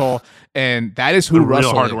hustle, and that is who Russell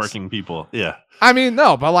is. Real hardworking people, yeah. I mean,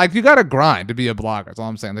 no, but like you got to grind to be a blogger. That's all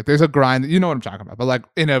I'm saying. Like there's a grind, you know what I'm talking about. But like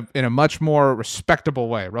in a much more respectable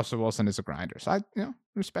way, Russell Wilson is a grinder. So I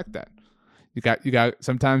respect that. You got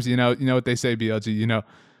sometimes you know what they say, BLG.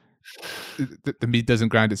 The meat doesn't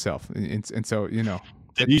grind itself, and so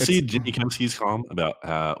Did you see Jimmy Kempsey's column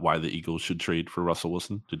about why the Eagles should trade for Russell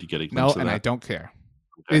Wilson? Did you get a glimpse of that? No, and I don't care.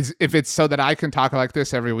 Okay. If it's so that I can talk like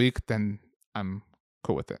this every week, then I'm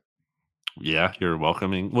cool with it. Yeah, you're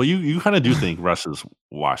welcoming. Well, you kind of do think Russ is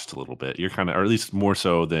washed a little bit. You're kind of, or at least more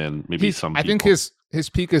so than maybe some people. I think his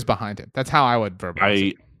peak is behind him. That's how I would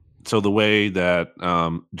verbalize it. So the way that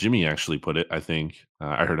Jimmy actually put it, I think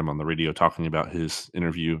I heard him on the radio talking about his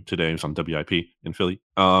interview today. It was on WIP in Philly.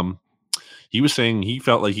 He was saying he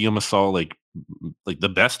felt like he almost saw like the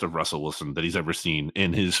best of Russell Wilson that he's ever seen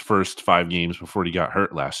in his first 5 games before he got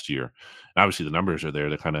hurt last year. And obviously, the numbers are there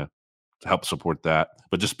to kind of help support that.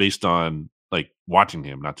 But just based on like watching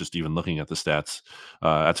him, not just even looking at the stats,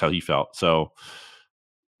 that's how he felt. So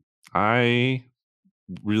the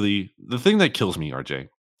thing that kills me, RJ,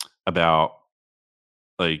 about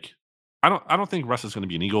like I don't think Russ is going to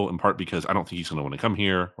be an Eagle, in part because I don't think he's going to want to come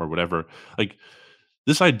here or whatever. Like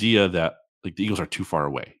this idea that like the Eagles are too far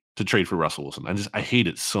away to trade for Russell Wilson. I hate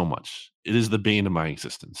it so much. It is the bane of my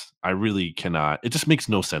existence. I really cannot. It just makes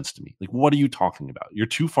no sense to me. Like, what are you talking about? You're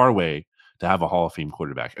too far away to have a Hall of Fame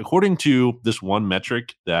quarterback. According to this one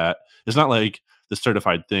metric that is not like the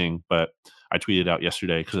certified thing, but I tweeted out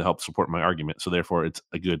yesterday because it helped support my argument. So therefore, it's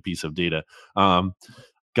a good piece of data.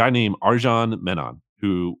 Guy named Arjan Menon,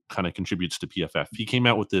 who kind of contributes to PFF. He came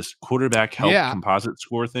out with this quarterback health composite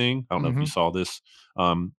score thing. I don't know if you saw this.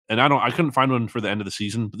 And I couldn't find one for the end of the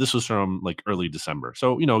season, but this was from like early December.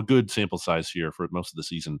 So, a good sample size here for most of the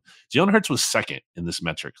season. Jalen Hurts was second in this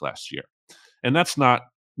metric last year. And that's not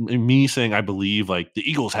me saying I believe like the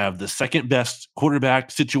Eagles have the second best quarterback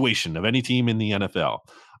situation of any team in the NFL.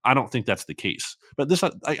 I don't think that's the case. But this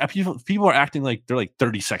people are acting like they're like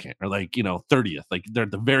 32nd or like 30th, like they're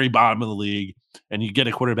at the very bottom of the league, and you get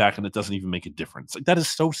a quarterback and it doesn't even make a difference. Like that is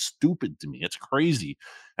so stupid to me. It's crazy,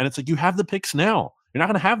 and it's like you have the picks now. You're not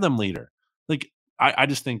going to have them later. Like I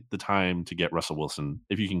just think the time to get Russell Wilson,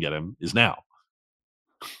 if you can get him, is now.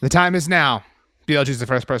 The time is now. BLG is the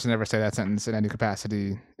first person to ever say that sentence in any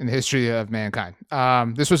capacity in the history of mankind.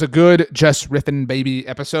 This was a good Just Riffin' Baby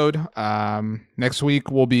episode. Next week,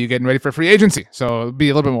 we'll be getting ready for free agency, so it'll be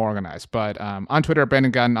a little bit more organized. But on Twitter,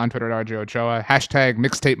 Brandon Gunn, on Twitter, RJ Ochoa, hashtag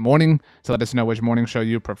Mixtape Morning to let us know which morning show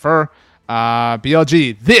you prefer.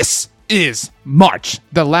 BLG, this is March.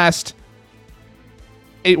 The last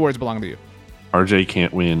 8 words belong to you. RJ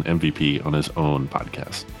can't win MVP on his own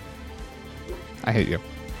podcast. I hate you.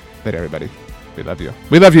 Later, everybody. We love you.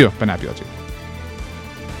 We love you, but not BLG.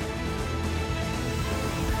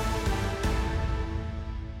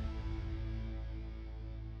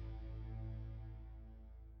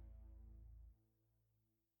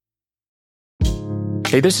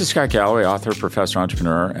 Hey, this is Scott Galloway, author, professor,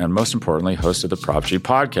 entrepreneur, and most importantly, host of the Prop G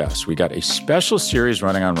podcast. We got a special series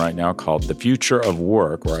running on right now called The Future of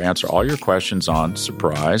Work, where I answer all your questions on,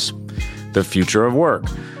 surprise, the future of work.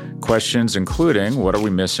 Questions including, what are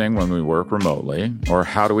we missing when we work remotely? Or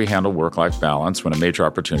how do we handle work-life balance when a major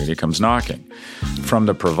opportunity comes knocking? From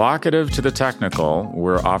the provocative to the technical,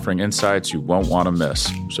 we're offering insights you won't want to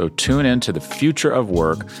miss. So tune in to The Future of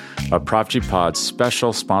Work, a Prop G Pod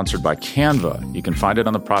special sponsored by Canva. You can find it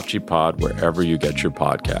on the Prop G Pod wherever you get your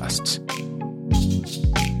podcasts.